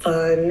more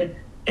fun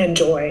and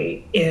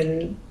joy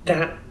in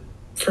that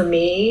for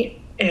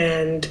me.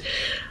 And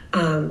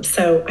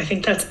so I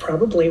think that's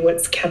probably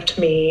what's kept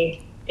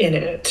me in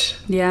it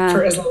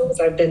for as long as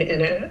I've been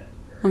in it.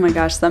 Oh my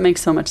gosh, that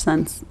makes so much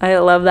sense. I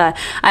love that.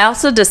 I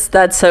also just,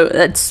 that's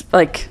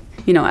like,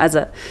 as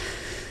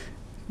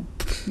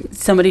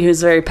somebody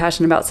who's very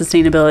passionate about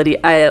sustainability,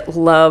 I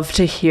love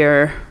to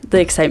hear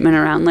the excitement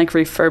around like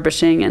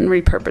refurbishing and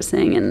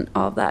repurposing and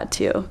all of that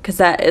too.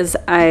 Because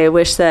I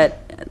wish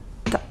that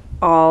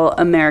all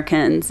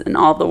Americans and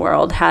all the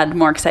world had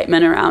more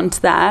excitement around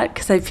that,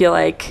 because I feel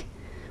like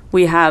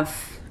we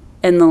have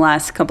in the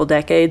last couple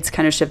decades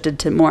kind of shifted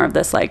to more of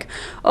this like,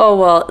 oh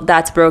well,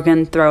 that's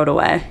broken, throw it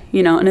away,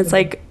 and it's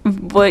like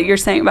what you're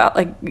saying about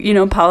like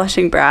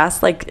polishing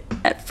brass, like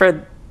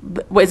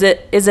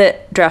is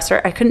it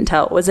dresser? I couldn't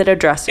tell. Was it a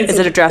dresser? Is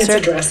it a dresser?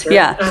 It's a dresser.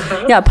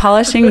 Yeah. Yeah,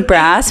 polishing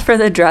brass for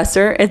the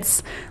dresser.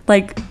 It's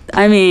like,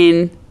 I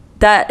mean,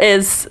 that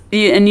is,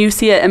 and you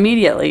see it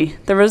immediately,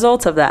 the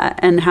results of that,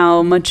 and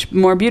how much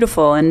more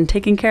beautiful and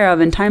taken care of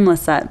and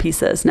timeless that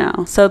piece is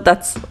now. So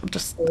that's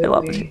just, I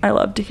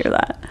love to hear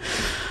that.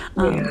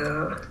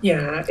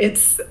 Yeah.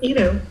 It's,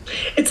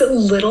 it's a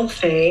little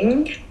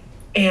thing,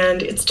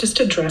 and it's just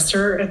a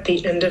dresser at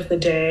the end of the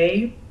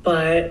day,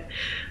 but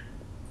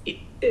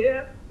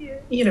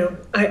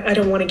I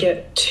don't want to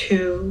get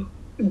too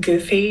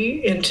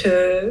goofy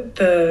into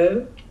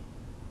the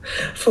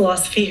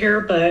philosophy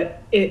here,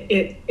 but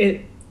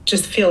it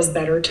just feels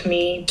better to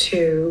me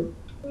to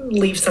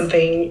leave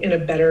something in a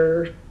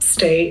better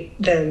state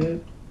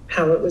than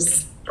how it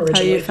was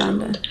originally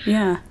found it.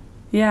 Yeah.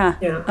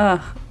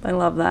 Oh, I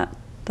love that.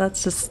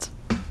 That's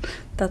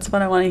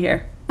what I want to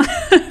hear.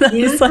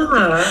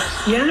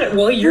 Yeah.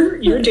 Well,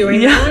 you're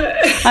doing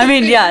that. I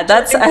mean, yeah,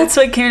 that's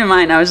what came to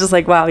mind. I was just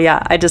like, wow,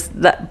 yeah,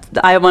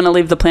 I want to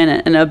leave the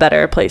planet in a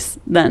better place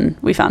than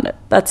we found it.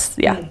 That's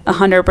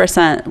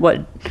 100%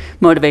 what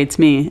motivates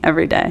me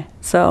every day.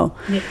 So,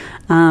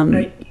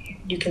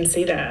 you can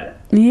see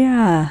that.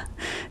 Yeah.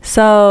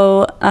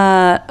 So,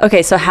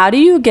 okay. So how do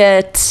you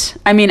get,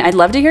 I'd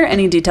love to hear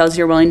any details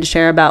you're willing to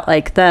share about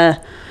like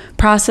the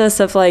process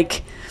of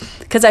like,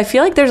 because I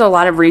feel like there's a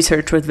lot of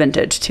research with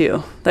vintage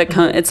too.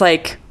 It's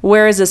like,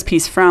 where is this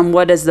piece from?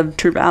 What is the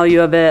true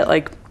value of it?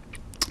 Like,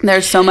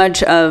 there's so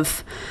much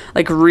of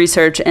like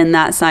research in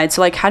that side.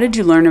 So like, how did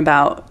you learn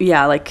about?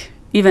 Yeah, like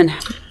even.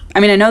 I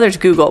know there's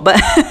Google,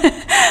 but.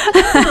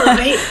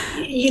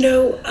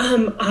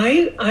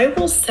 I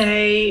will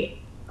say,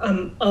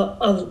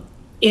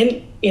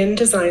 in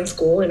design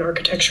school, in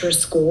architecture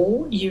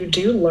school, you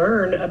do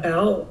learn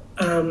about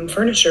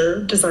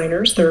furniture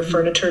designers. There are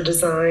furniture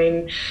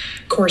design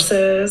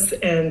courses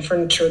and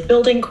furniture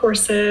building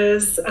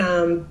courses,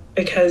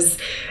 because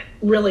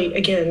really,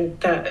 again,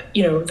 that,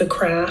 the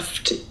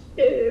craft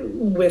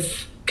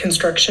with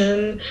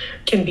construction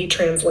can be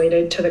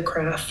translated to the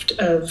craft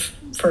of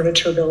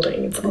furniture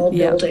building. It's all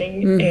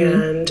building.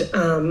 And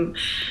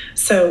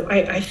so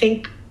I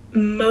think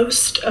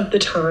most of the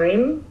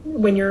time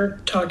when you're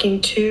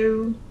talking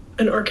to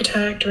an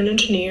architect or an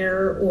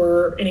engineer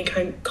or any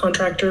kind of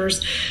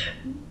contractors,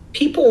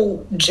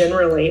 people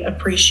generally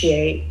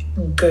appreciate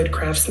good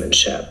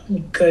craftsmanship,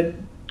 good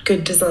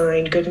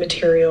design, good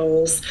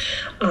materials,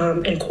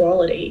 and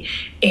quality.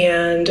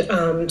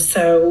 And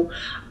so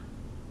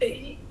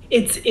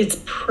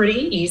it's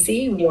pretty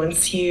easy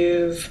once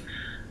you've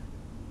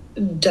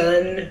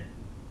done,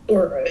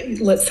 or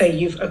let's say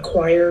you've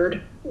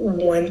acquired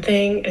one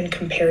thing and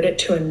compared it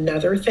to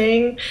another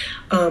thing.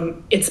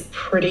 It's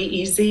pretty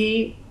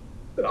easy,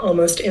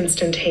 almost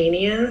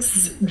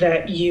instantaneous,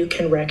 that you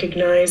can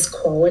recognize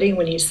quality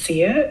when you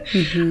see it.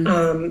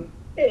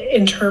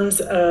 In terms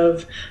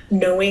of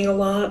knowing a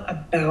lot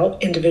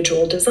about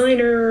individual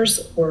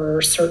designers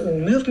or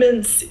certain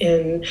movements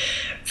in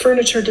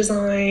furniture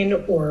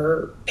design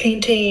or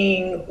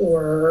painting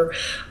or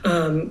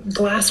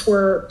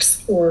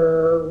glassworks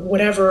or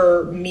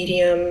whatever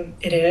medium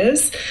it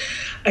is,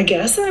 I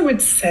guess I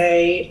would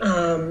say,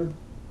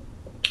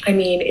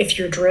 if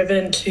you're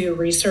driven to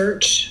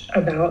research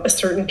about a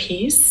certain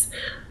piece,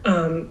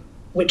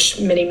 which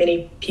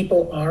many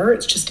people are.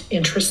 It's just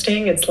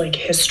interesting. It's like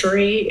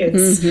history.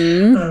 It's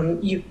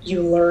you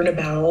learn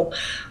about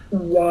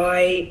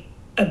why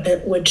a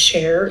bentwood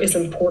chair is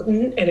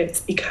important, and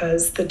it's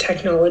because the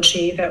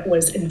technology that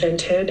was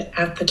invented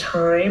at the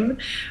time,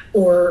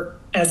 or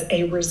as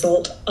a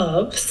result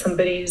of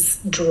somebody's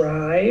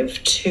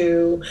drive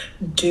to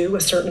do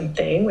a certain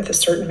thing with a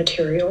certain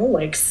material,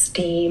 like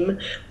steam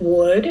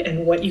wood,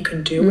 and what you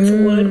can do with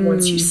wood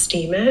once you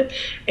steam it,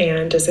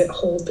 and does it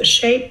hold the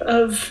shape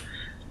of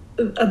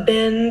a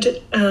bend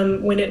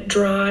when it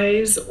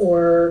dries,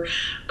 or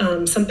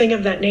something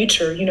of that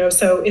nature,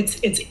 so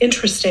it's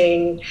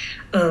interesting,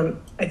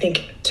 I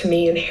think, to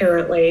me,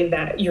 inherently,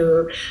 that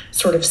you're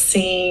sort of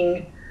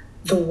seeing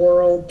the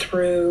world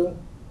through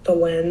the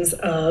lens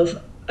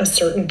of a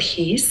certain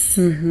piece,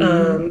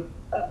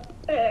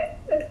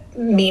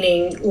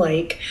 meaning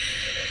like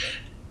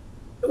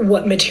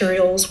what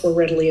materials were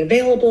readily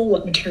available,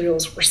 what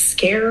materials were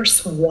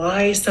scarce,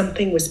 why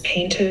something was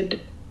painted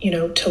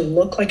to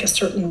look like a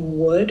certain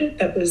wood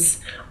that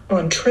was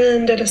on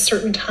trend at a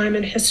certain time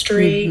in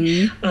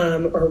history,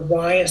 or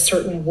why a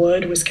certain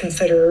wood was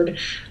considered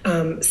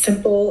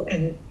simple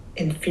and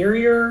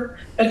inferior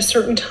at a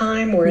certain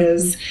time,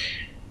 whereas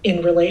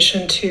in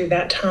relation to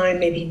that time,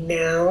 maybe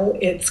now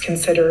it's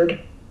considered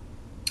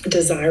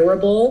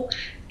desirable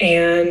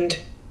and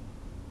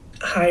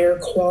higher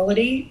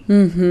quality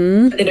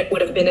than it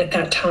would have been at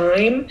that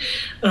time.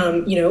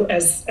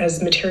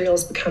 As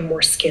materials become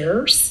more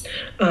scarce,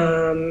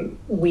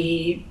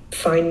 we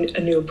find a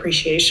new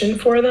appreciation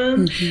for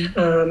them.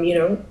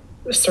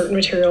 Certain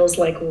materials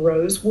like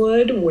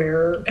rosewood,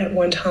 where at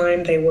one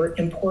time they were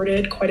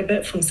imported quite a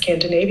bit from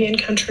Scandinavian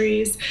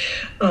countries,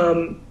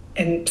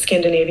 and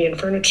Scandinavian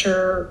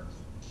furniture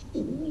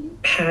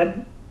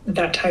had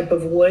that type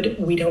of wood.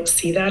 We don't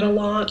see that a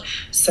lot,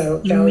 so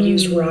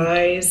values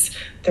rise.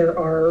 There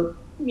are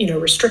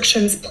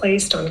restrictions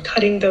placed on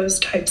cutting those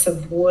types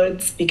of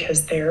woods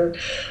because they're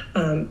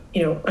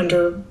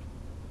under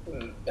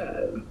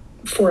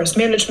forest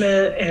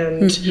management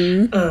and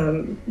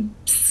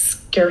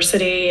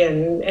scarcity,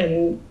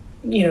 and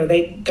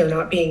they're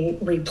not being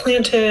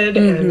replanted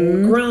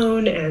and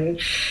grown,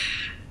 and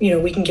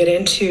we can get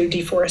into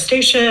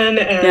deforestation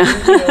and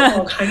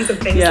all kinds of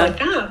things like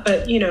that.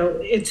 But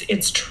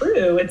it's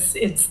true.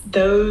 It's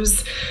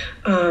those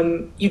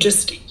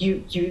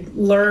you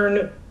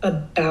learn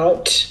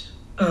about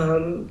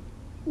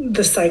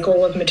the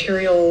cycle of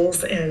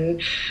materials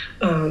and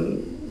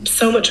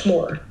so much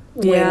more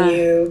when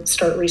you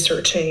start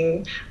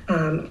researching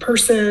a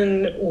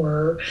person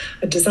or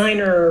a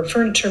designer or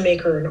furniture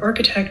maker, an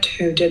architect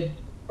who did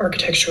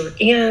architecture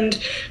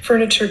and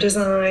furniture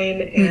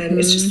design, and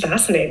it's just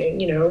fascinating.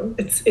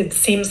 It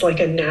seems like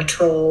a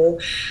natural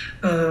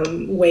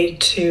way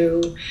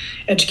to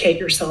educate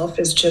yourself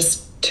is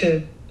just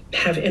to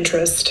have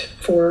interest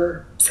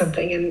for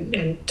something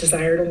and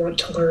desire to want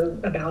to learn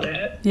about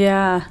it.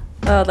 Yeah.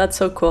 Oh, that's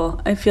so cool.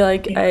 I feel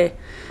like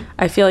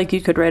I feel like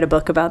you could write a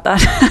book about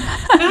that.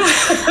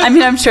 I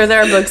mean, I'm sure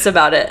there are books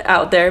about it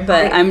out there,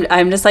 but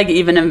I'm just like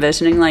even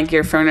envisioning like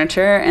your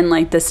furniture and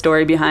like the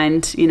story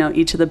behind,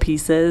 each of the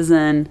pieces.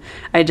 And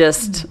I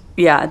just,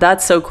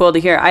 that's so cool to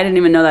hear. I didn't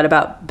even know that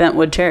about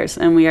bentwood chairs,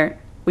 and we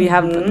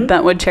have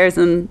bentwood chairs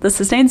in the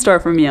Sustain store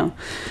from you.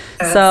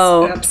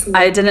 So absolutely.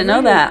 I didn't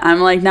know that.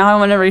 I'm like, now I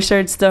want to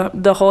research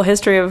the whole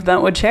history of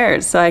bentwood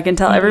chairs so I can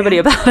tell everybody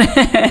about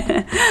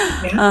it.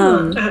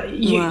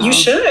 You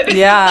should.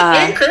 Yeah.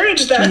 I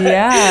encourage that.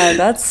 Yeah,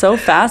 that's so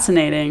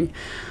fascinating.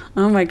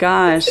 Oh my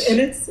gosh. And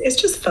it's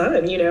just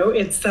fun,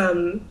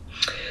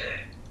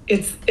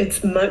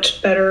 it's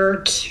much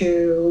better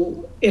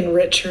to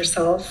enrich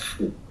yourself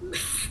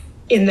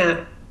in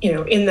that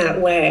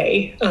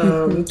way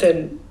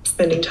than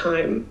spending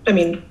time. I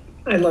mean,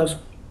 I love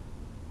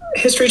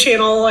History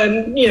Channel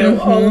and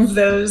all of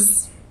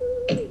those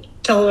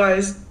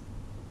televised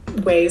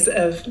ways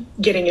of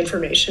getting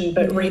information,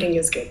 but reading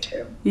is good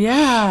too.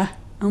 Yeah.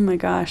 Oh my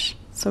gosh,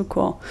 so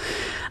cool.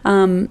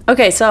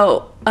 Okay,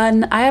 so I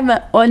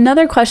have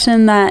another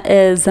question that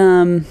is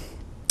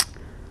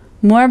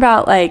more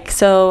about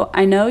so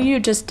I know you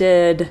just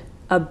did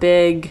a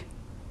big,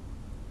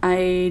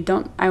 I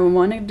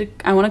want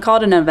to call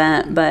it an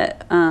event,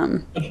 but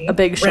a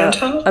big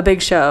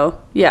show.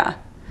 Yeah.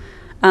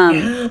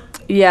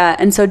 Yeah.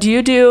 And so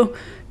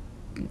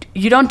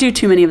you don't do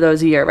too many of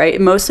those a year,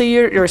 right? Mostly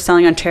you're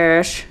selling on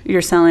Cherish,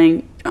 you're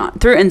selling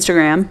through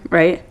Instagram,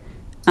 right?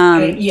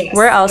 Yes.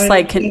 Where else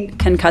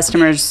can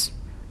customers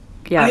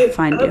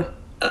find you?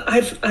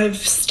 I've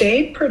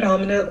stayed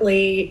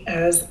predominantly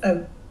as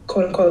a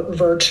quote unquote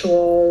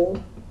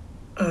virtual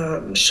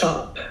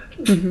shop,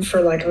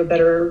 for lack of a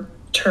better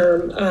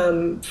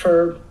term,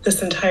 for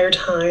this entire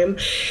time.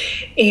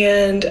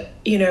 And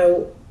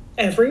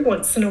every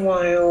once in a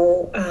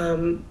while,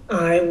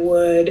 I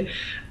would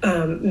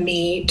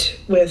meet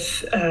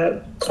with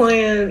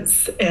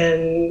clients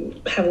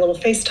and have a little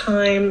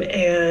FaceTime.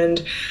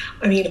 And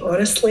I mean,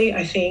 honestly,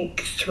 I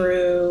think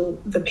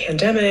through the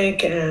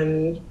pandemic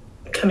and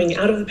coming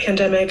out of the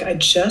pandemic, I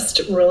just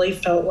really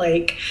felt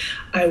like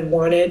I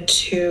wanted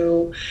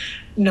to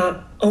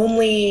not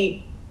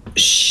only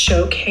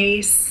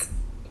showcase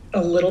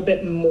a little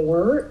bit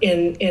more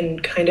in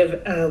kind of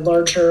a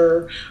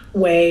larger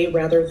way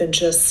rather than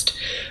just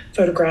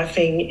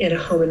photographing in a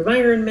home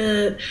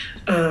environment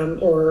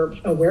or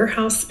a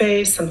warehouse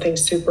space, something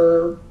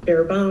super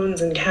bare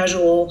bones and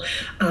casual.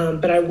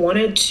 But I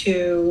wanted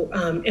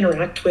to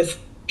interact with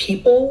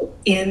people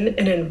in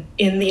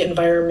the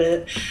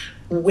environment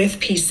with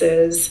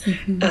pieces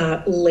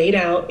laid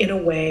out in a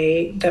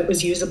way that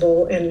was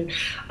usable. And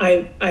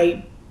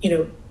I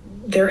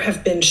there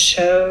have been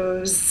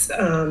shows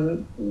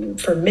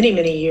for many,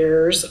 many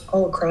years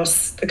all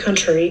across the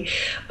country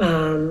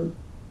and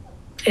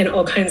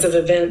all kinds of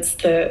events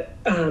that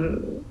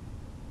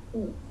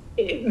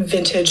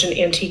vintage and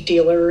antique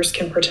dealers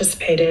can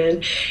participate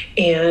in.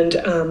 And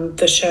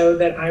the show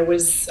that I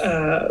was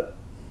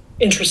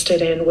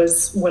interested in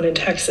was one in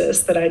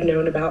Texas that I'd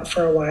known about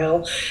for a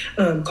while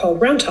called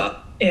Round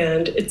Top.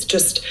 And it's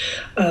just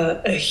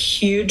a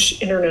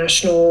huge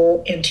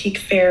international antique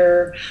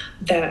fair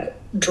that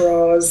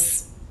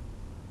draws,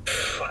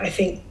 I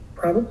think,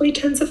 probably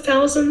tens of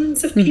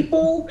thousands of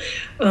people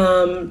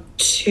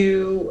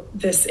to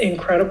this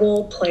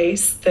incredible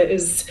place that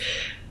is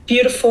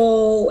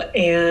beautiful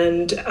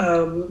and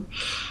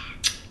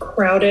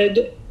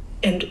crowded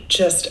and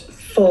just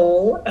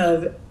full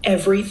of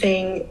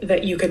everything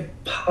that you could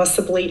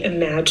possibly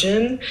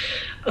imagine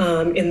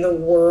in the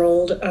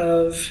world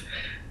of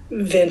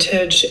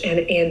vintage and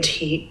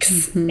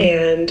antiques,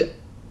 and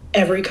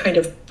every kind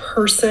of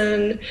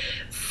person,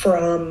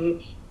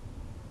 from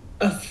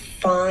a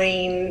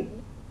fine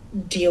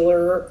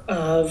dealer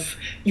of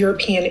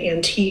European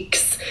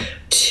antiques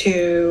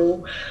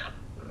to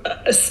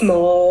a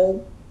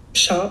small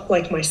shop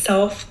like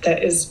myself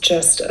that is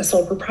just a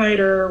sole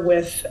proprietor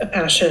with a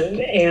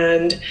passion,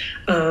 and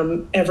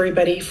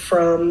everybody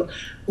from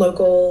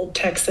local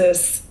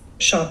Texas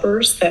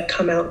shoppers that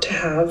come out to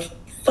have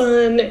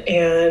fun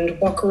and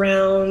walk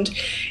around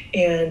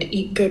and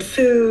eat good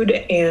food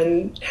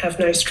and have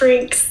nice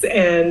drinks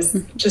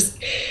and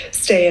just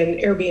stay in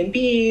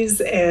Airbnbs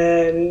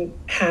and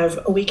have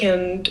a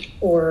weekend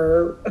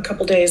or a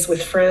couple days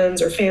with friends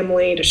or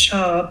family to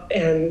shop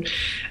and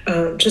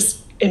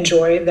just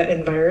enjoy the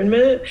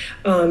environment,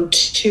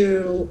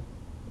 to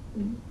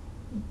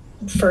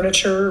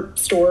furniture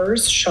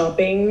stores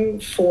shopping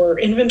for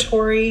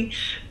inventory,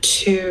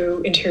 to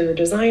interior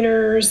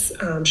designers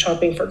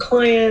shopping for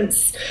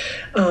clients.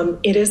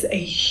 It is a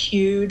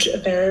huge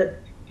event.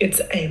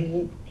 It's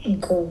a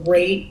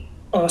great,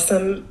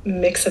 awesome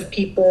mix of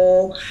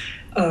people.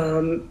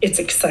 It's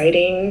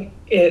exciting.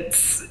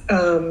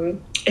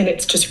 And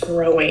it's just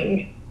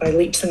growing by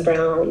leaps and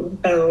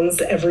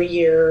bounds every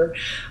year.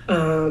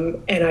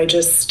 And I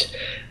just,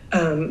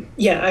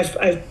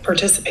 I've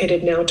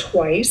participated now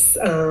twice,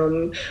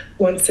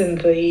 once in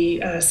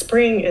the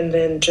spring and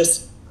then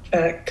just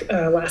back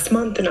last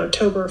month in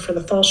October for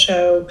the fall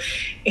show.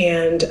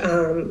 And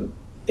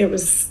it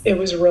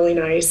was really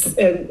nice.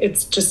 And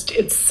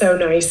it's so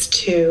nice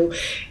to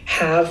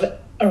have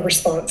a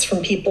response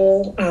from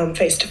people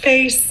face to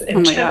face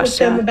and chat with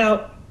them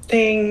about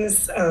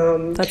things.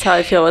 That's how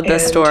I feel with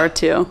this store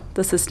too,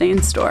 the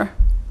Sustain store.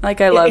 Like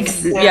I love,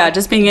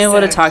 just being able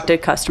to talk to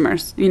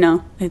customers,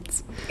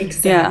 it's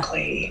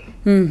exactly.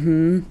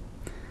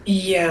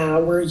 Yeah.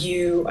 Where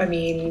you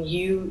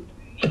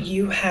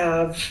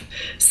have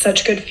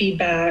such good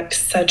feedback,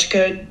 such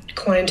good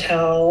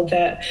clientele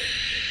that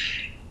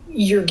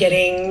you're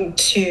getting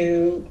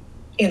to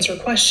answer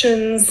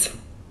questions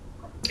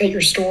at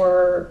your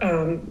store,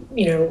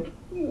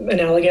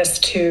 analogous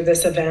to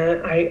this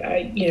event.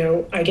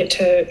 I get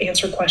to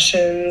answer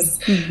questions,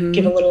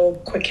 give a little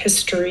quick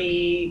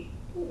history,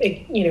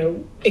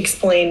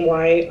 explain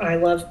why I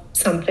love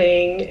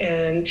something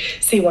and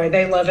see why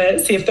they love it,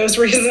 see if those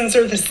reasons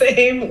are the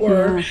same,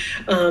 or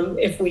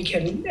if we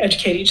can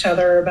educate each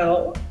other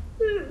about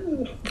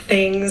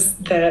things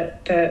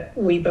that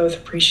we both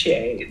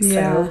appreciate.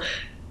 Yeah.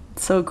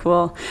 So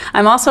cool.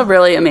 I'm also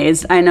really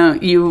amazed. I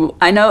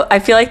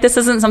feel like this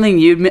isn't something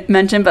you'd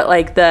mentioned, but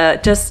like the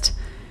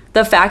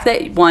fact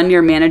that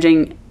you're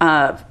managing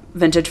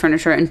vintage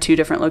furniture in 2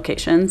 different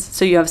locations.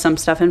 So you have some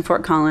stuff in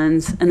Fort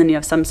Collins and then you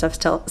have some stuff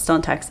still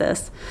in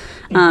Texas.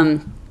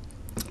 And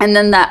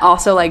then that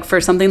also, like, for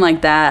something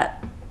like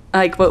that,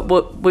 like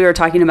what we were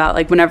talking about,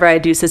 like whenever I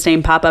do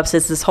Sustain pop-ups,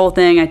 it's this whole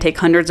thing. I take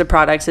hundreds of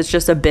products. It's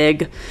just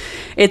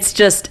it's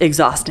just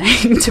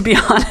exhausting, to be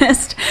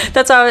honest.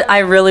 That's why I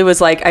really was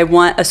like, I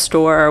want a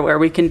store where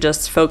we can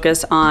just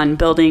focus on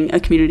building a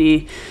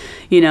community,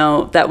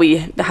 that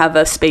we have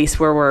a space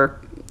where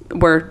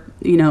we're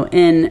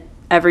in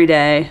every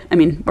day. I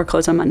mean, we're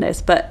closed on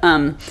Mondays, but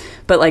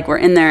like we're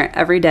in there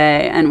every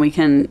day and we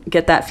can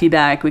get that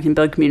feedback, we can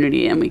build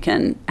community, and we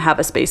can have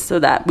a space so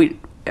that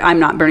I'm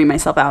not burning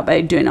myself out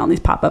by doing all these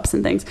pop-ups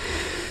and things.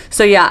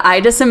 So yeah,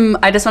 I just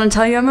want to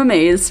tell you I'm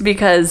amazed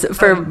because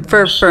for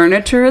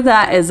furniture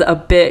that is a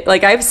bit,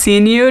 like I've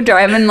seen you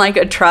driving like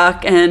a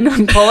truck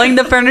and pulling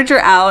the furniture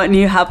out, and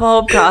you have a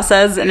whole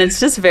process, and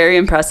it's just very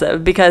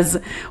impressive. Because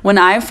when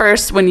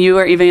you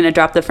were even going to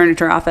drop the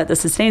furniture off at the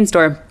Sustain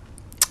store,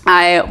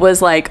 I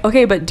was like,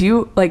 okay, but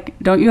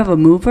don't you have a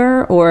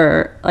mover?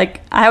 Or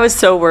like, I was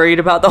so worried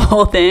about the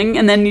whole thing.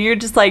 And then you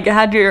just like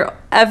had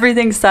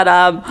everything set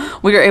up.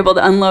 We were able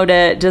to unload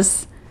it.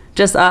 It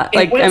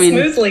went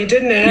smoothly,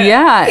 didn't it?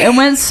 Yeah, it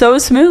went so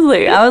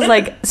smoothly. I was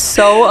like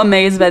so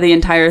amazed by the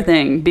entire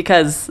thing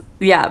because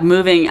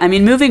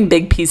moving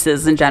big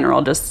pieces in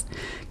general just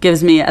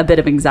gives me a bit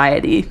of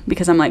anxiety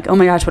because I'm like, oh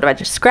my gosh, what if I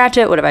just scratch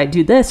it? What if I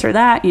do this or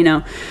that?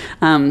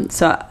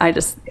 So I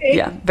just,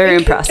 very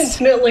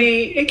impressed.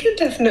 It can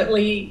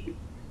definitely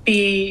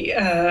be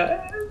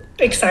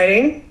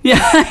exciting.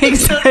 Yeah,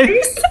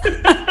 exciting.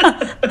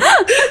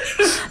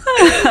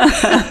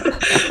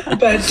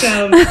 but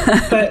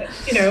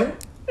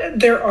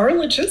there are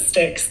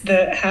logistics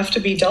that have to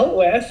be dealt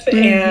with,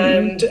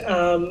 and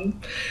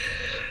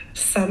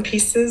some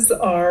pieces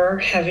are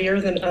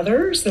heavier than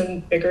others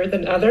and bigger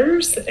than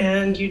others,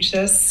 and you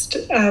just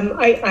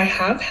I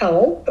have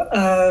help.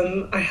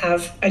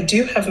 I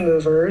do have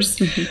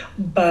movers,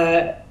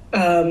 but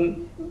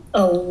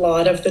a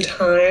lot of the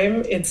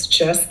time it's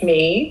just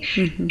me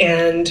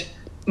and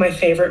my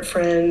favorite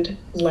friend,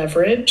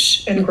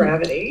 leverage and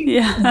gravity.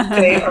 Yeah.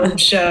 They are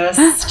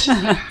just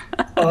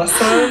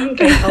awesome.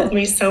 They help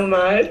me so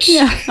much.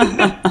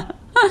 Yeah.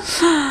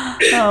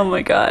 Oh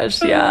my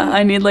gosh. Yeah.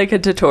 I need like a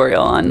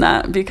tutorial on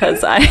that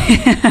because I'm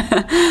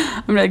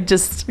like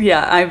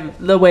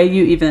the way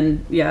you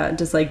even,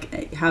 just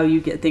like how you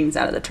get things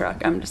out of the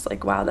truck. I'm just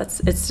like, wow,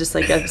 it's just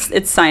like,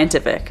 it's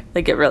scientific.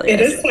 Like it really is.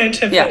 It is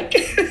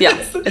scientific.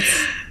 Yeah.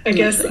 I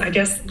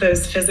guess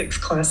those physics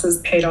classes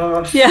paid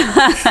off. Yeah.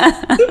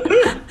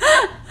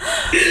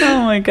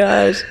 Oh my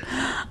gosh.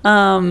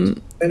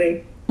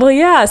 Funny. Well,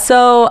 yeah.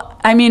 So,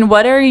 I mean,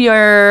 what are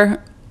your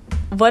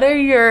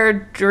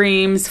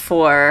dreams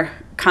for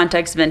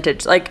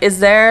CONTEXTvintage? Like, is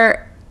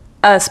there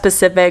a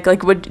specific,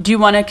 like, do you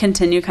want to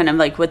continue kind of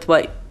like with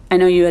what, I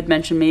know you had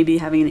mentioned maybe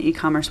having an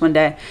e-commerce one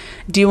day.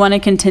 Do you want to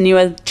continue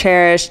with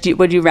Cherish?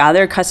 Would you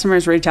rather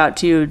customers reach out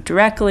to you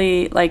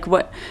directly? Like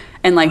what,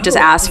 and like just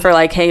ask for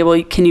like, hey,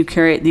 well, can you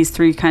curate these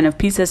 3 kind of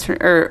pieces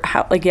or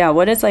how, like,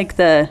 what is like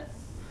the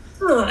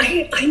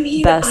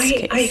best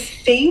case? I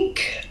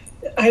think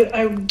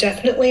I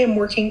definitely am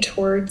working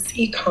towards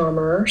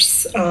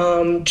e-commerce,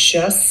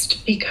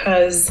 just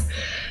because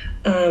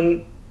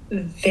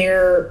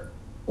there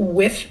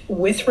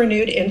with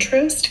renewed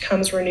interest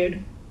comes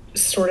renewed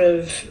sort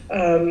of,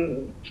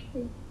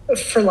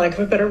 for lack of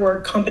a better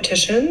word,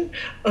 competition.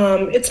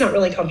 It's not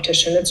really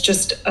competition. It's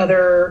just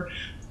other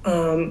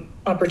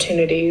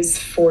opportunities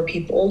for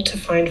people to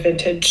find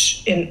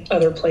vintage in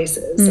other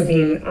places. I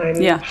mean,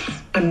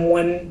 I'm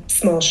one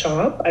small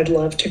shop. I'd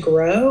love to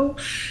grow.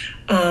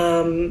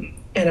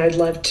 And I'd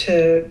love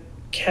to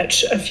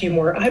catch a few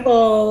more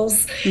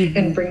eyeballs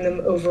and bring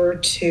them over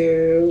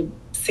to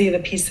see the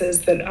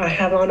pieces that I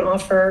have on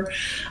offer.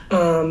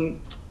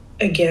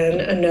 Again,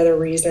 another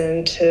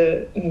reason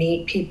to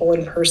meet people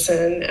in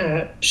person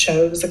at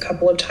shows a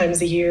couple of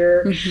times a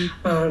year,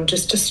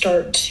 just to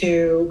start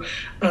to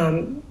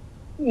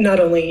not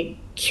only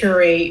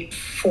curate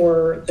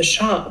for the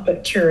shop,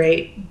 but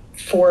curate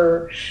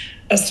for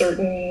a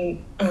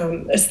certain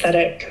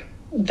aesthetic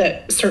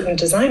that certain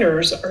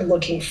designers are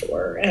looking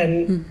for,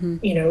 and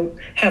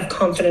have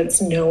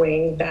confidence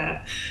knowing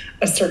that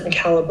a certain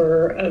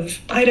caliber of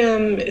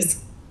item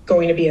is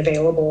going to be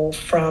available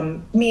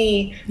from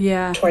me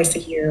twice a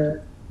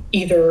year,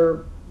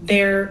 either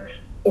there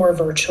or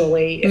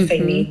virtually if they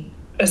need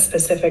a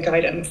specific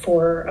item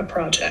for a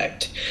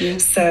project.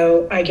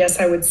 So I guess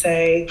I would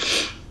say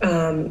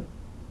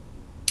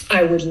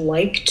I would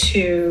like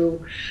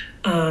to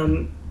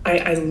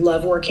I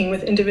love working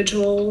with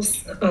individuals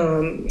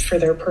for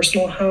their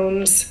personal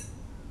homes,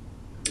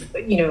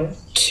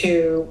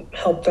 to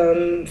help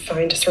them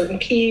find a certain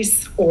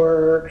piece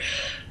or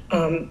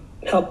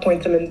help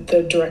point them in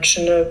the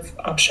direction of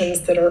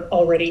options that are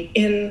already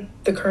in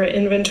the current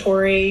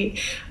inventory,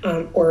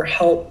 or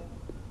help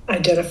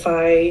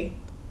identify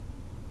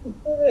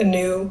a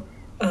new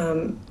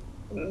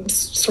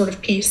sort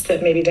of piece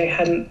that maybe they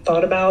hadn't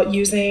thought about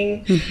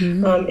using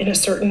in a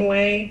certain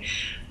way.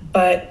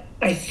 But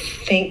I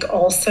think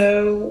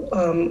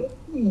also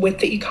with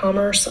the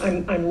e-commerce,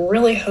 I'm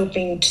really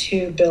hoping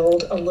to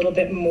build a little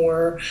bit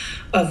more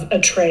of a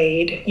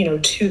trade,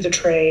 to the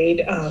trade,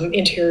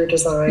 interior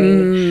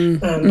design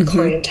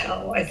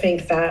clientele. I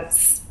think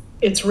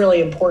it's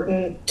really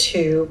important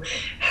to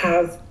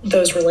have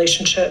those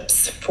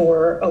relationships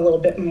for a little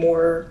bit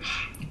more,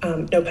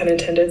 no pun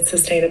intended,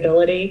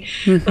 sustainability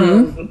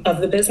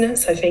of the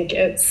business. I think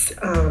it's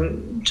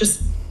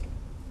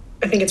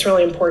I think it's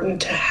really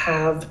important to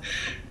have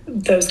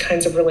those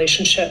kinds of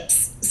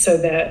relationships so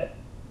that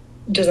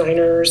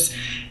designers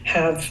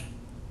have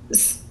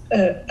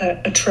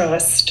a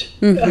trust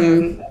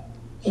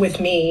with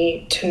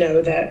me to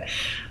know that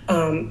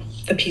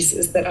the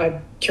pieces that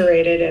I've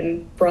curated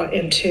and brought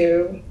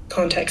into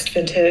Context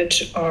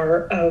Vintage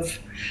are of,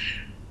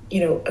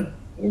 a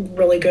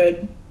really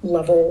good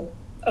level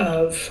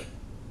of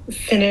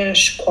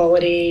finish,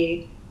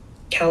 quality,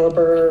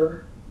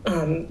 caliber,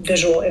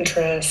 visual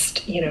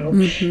interest,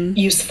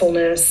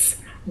 usefulness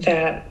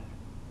that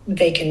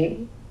they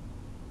can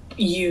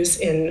use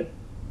in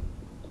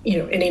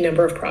any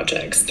number of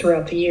projects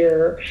throughout the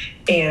year,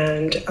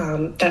 and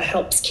that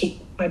helps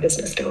keep my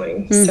business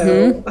going.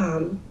 So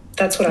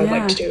that's what I'd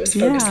like to do, is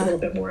focus a little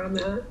bit more on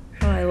that.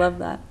 Oh, I love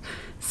that.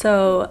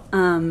 So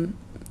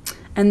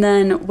and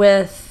then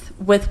with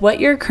what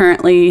you're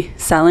currently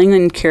selling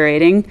and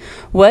curating,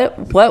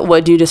 what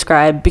would you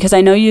describe? Because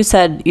I know you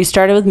said you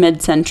started with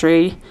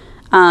mid-century,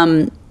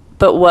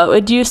 but what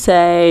would you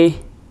say,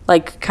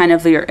 like, kind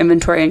of your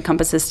inventory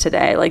encompasses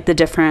today, like the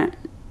different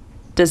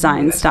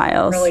design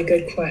styles? Really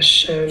good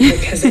question,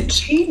 because it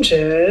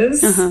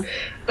changes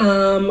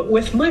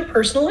with my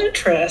personal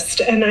interest,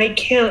 and I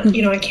can't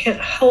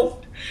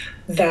help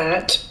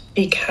that,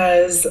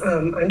 because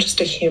I'm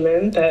just a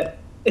human that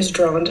is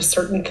drawn to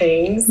certain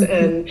things,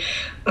 and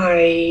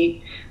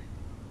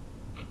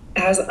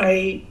as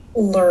I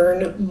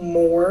learn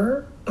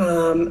more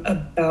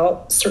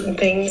about certain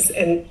things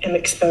and am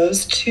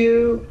exposed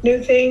to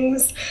new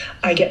things,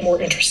 I get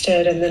more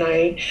interested, and then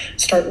I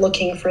start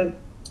looking for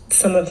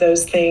some of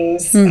those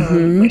things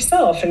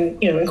myself,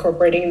 and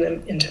incorporating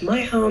them into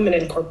my home and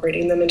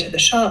incorporating them into the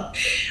shop.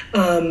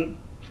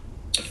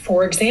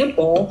 For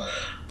example,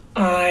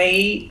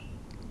 I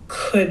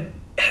could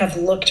have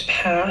looked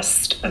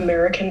past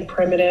American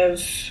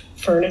primitive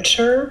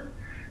furniture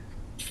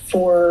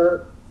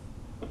for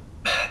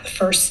the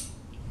first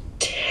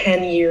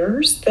 10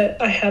 years that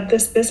I had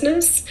this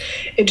business.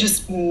 It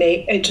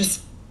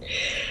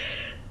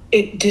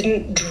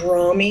didn't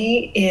draw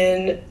me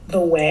in the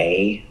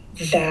way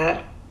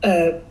that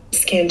a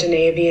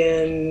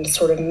Scandinavian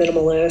sort of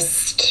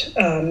minimalist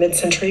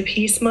mid-century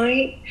piece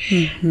might.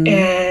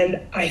 And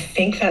I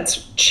think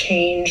that's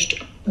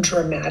changed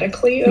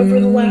dramatically over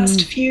the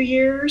last few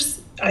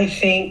years. I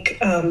think,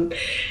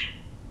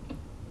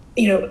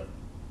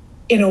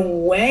 in a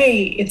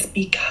way, it's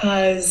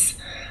because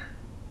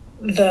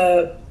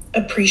the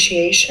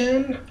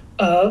appreciation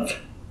of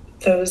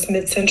those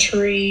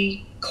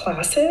mid-century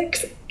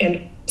classics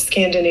and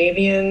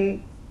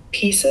Scandinavian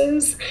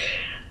pieces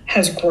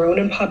has grown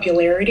in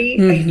popularity.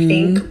 I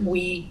think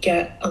we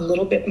get a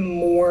little bit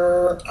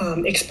more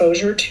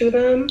exposure to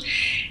them,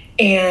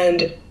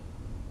 and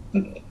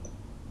I'm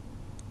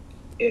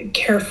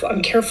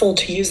careful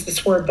to use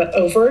this word, but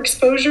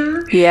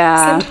overexposure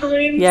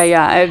sometimes.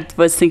 I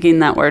was thinking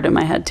that word in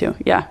my head too.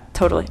 Yeah,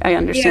 totally. I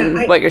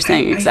understand what you're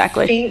saying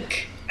exactly.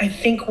 I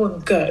think we're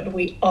good.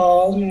 We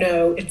all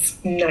know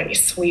it's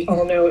nice. We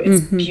all know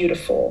it's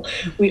beautiful.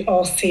 We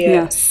all see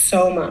it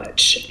so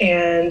much,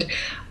 and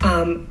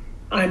I'm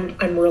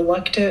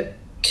reluctant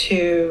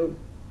to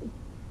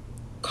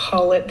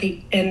call it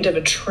the end of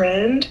a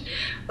trend,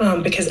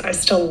 because I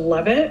still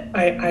love it.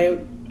 I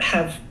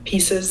have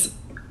pieces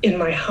in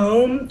my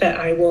home that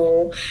I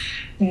will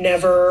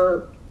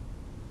never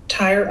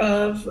tire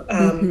of,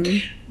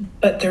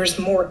 but there's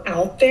more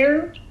out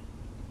there.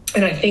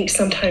 And I think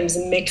sometimes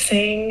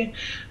mixing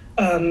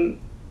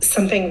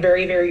something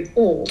very, very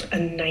old, a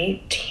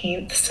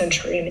 19th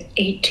century, an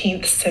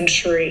 18th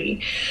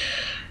century,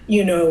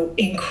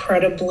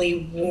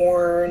 incredibly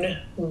worn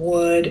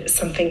wood,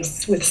 something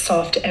with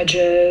soft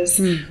edges,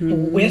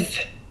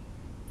 with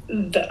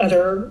the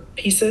other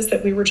pieces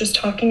that we were just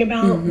talking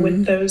about,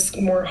 with those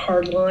more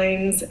hard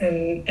lines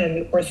and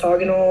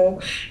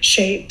orthogonal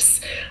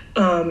shapes,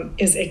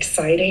 is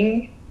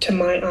exciting to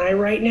my eye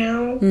right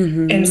now.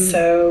 And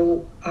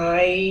so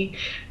I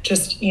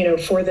just,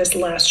 for this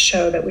last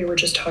show that we were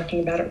just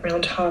talking about at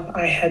Round Top,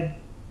 I had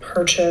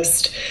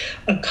purchased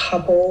a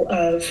couple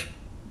of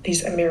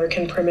these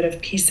American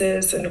primitive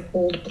pieces, an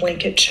old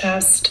blanket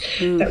chest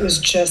that was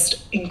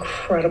just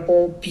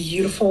incredible,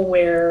 beautiful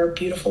wear,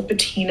 beautiful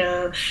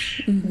patina,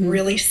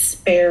 really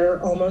spare,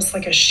 almost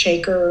like a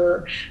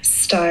shaker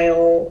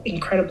style,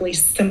 incredibly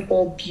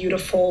simple,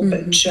 beautiful,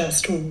 but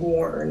just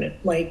worn,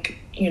 like,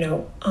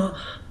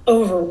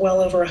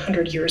 well over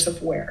 100 years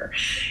of wear.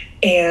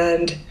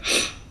 And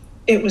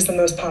it was the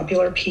most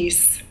popular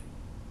piece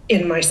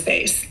in my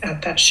space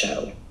at that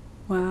show.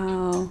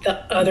 Wow.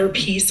 The other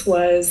piece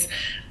was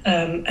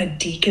a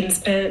deacon's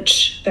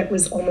bench that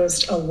was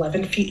almost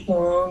 11 feet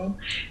long,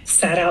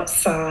 sat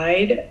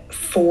outside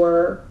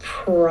for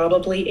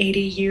probably 80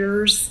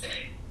 years.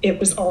 It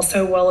was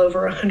also well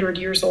over 100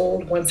 years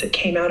old once it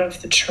came out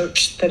of the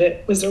church that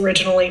it was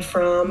originally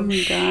from. Oh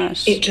my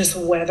gosh. It just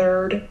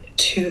weathered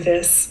to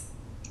this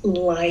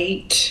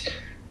light,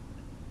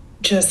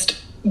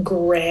 just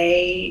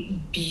gray,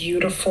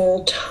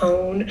 beautiful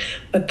tone,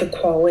 but the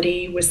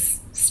quality was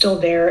still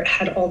there. It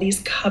had all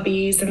these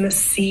cubbies in the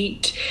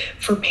seat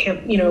for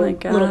little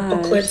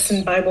booklets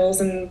and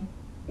Bibles and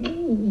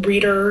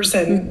readers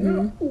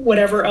and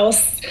whatever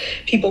else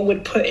people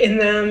would put in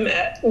them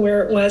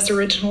where it was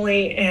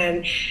originally.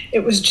 And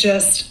it was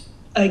just,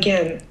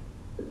 again,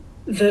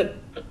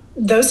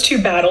 those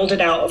two battled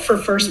it out for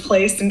first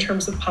place in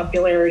terms of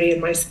popularity in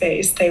my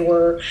space. They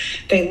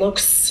look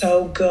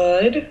so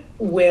good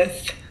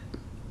with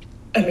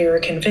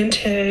American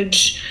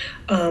vintage,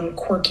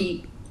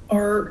 quirky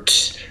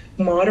art,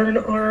 modern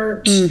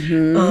art.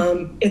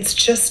 It's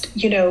just,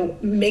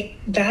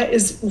 that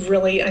is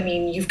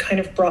really, you've kind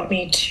of brought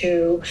me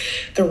to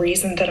the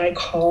reason that I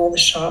call the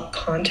shop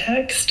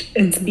Context.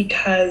 It's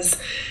because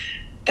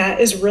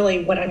that is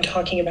really what I'm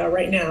talking about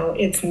right now.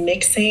 It's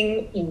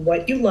mixing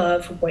what you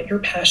love, what you're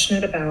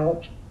passionate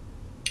about,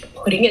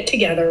 putting it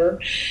together.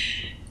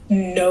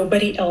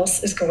 Nobody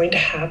else is going to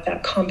have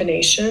that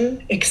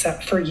combination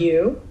except for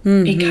you,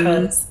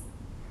 because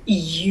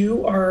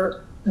you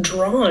are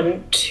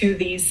drawn to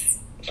these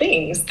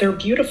things. They're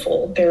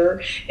beautiful.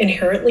 They're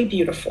inherently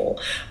beautiful,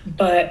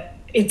 but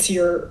it's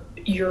you're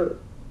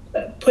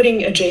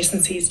putting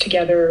adjacencies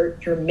together.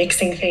 You're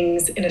mixing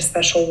things in a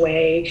special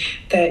way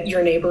that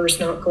your neighbor is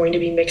not going to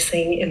be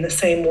mixing in the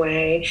same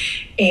way.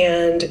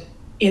 And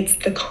it's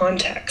the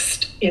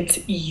context.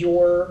 It's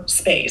your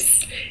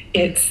space.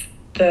 It's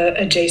the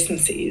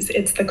adjacencies.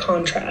 It's the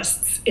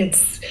contrasts.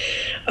 It's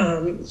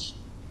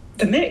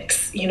the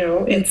mix,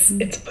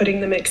 it's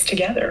putting the mix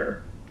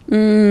together.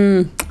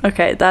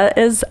 Okay,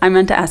 I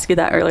meant to ask you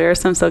that earlier,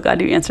 so I'm so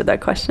glad you answered that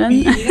question.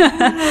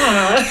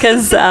 Yeah.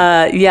 Because,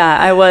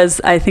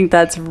 I think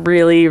that's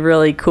really,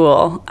 really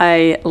cool.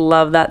 I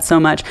love that so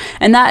much.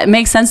 And that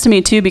makes sense to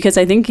me too, because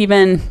I think I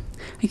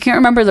can't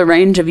remember the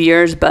range of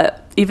years,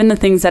 but even the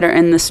things that are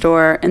in the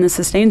store, in the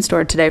Sustain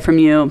store today from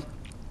you,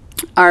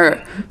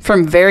 are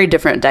from very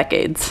different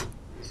decades.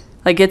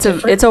 Like it's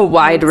a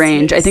wide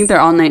range. I think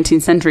they're all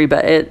 19th century,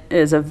 but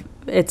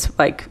it's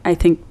like, I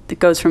think it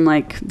goes from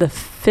like the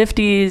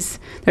 50s.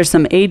 There's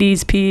some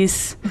 80s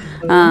piece.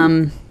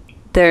 I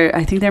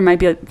think there might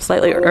be a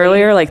slightly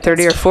earlier, like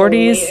 30 or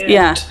 40s. Totally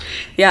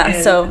yeah.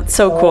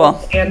 So cool.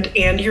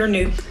 And your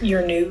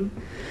new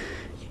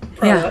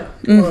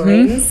product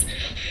lines,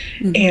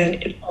 and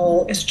it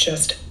all is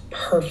just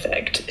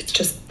perfect. It's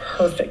just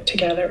perfect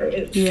together.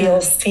 It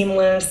feels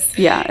seamless.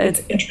 Yeah,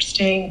 it's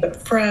interesting but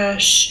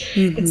fresh.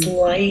 It's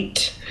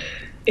light.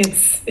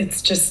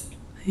 It's just.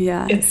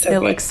 Yeah, it's so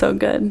good. Looks so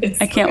good.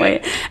 I can't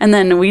wait. And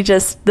then we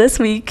just this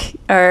week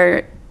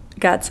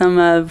got some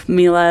of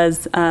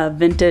Mila's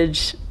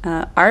vintage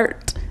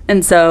art,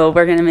 and so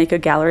we're gonna make a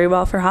gallery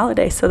wall for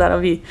holiday. So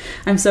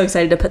I'm so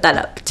excited to put that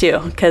up too,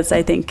 because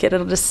I think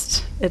it'll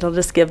just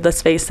give the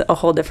space a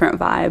whole different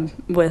vibe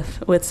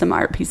with some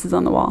art pieces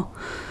on the wall.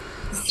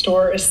 The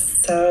store is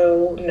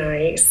so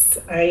nice.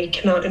 I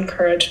cannot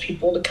encourage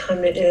people to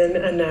come in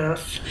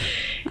enough.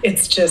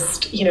 It's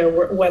just,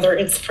 whether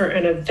it's for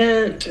an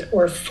event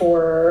or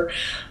for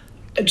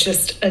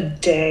just a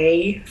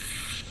day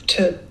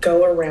to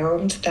go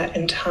around that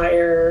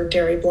entire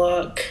dairy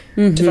block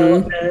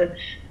development.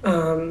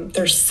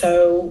 There's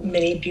so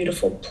many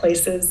beautiful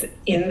places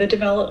in the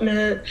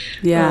development.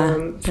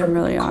 From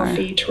really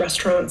coffee to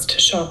restaurants to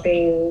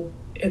shopping.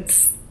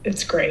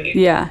 It's great.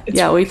 Yeah.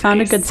 Really we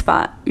found a good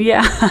spot.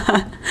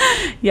 Yeah.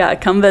 Yeah.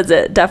 Come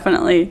visit.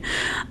 Definitely.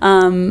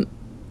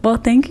 Well,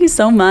 thank you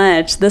so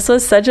much. This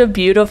was such a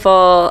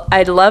beautiful,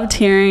 I loved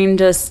hearing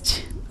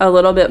just a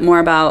little bit more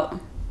about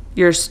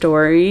your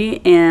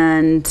story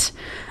and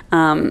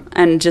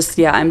just,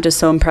 I'm just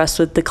so impressed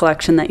with the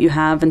collection that you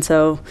have. And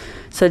so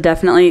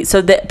definitely,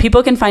 so that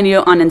people can find you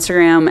on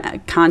Instagram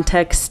at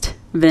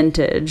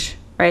CONTEXTvintage,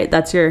 right?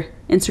 That's your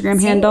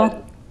Instagram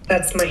handle?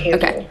 That's my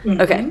handle. Okay.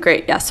 Okay,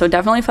 great. Yeah. So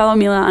definitely follow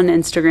Mila on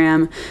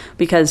Instagram,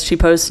 because she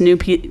posts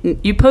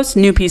you post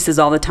new pieces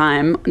all the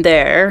time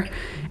there.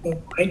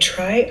 I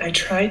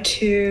try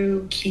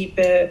to keep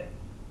it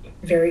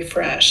very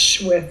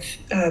fresh with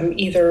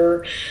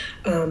either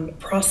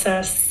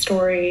process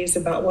stories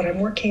about what I'm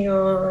working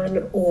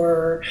on,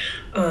 or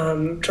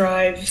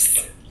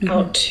drives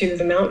out to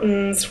the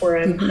mountains where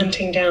I'm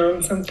hunting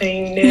down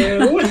something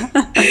new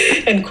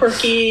and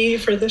quirky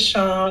for the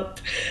shop,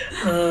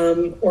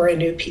 or a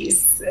new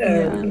piece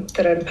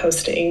that I'm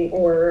posting,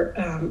 or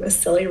a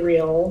silly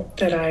reel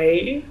that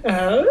I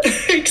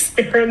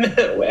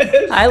experiment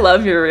with. I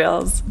love your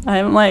reels.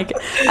 I'm like,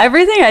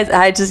 everything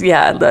I just,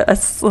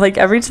 like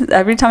every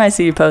time I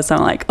see you post, I'm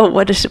like, oh,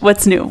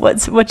 what's new?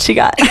 What's she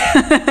got?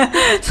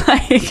 It's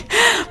like,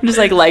 I'm just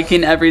like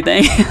liking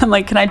everything. I'm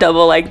like, can I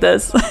double like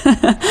this?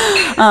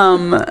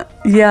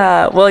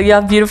 Well, you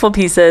have beautiful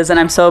pieces, and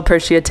I'm so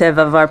appreciative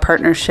of our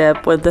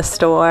partnership with the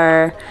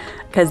store,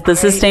 because the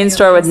Sustain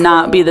store would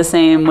not be the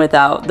same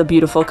without the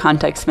beautiful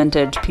Context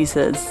Vintage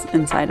pieces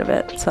inside of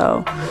it.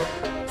 So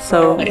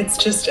it's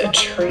just a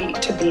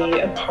treat to be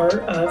a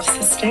part of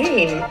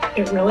Sustain.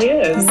 It really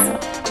is.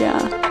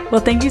 Yeah. Well,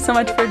 thank you so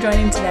much for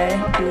joining today.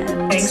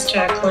 And thanks,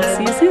 Jacqueline.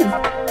 See you soon.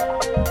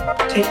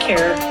 Take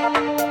care.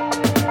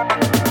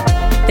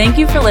 Thank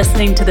you for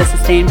listening to the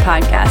Sustain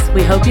podcast.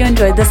 We hope you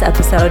enjoyed this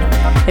episode.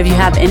 If you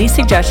have any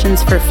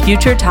suggestions for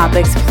future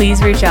topics,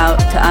 please reach out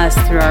to us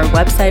through our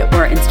website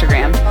or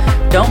Instagram.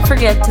 Don't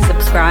forget to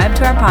subscribe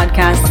to our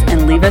podcast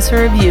and leave us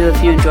a review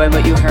if you enjoy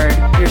what you heard.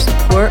 Your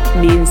support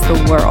means the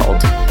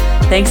world.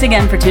 Thanks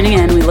again for tuning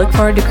in. We look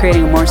forward to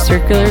creating a more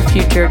circular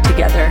future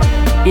together,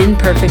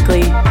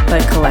 imperfectly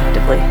but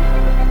collectively.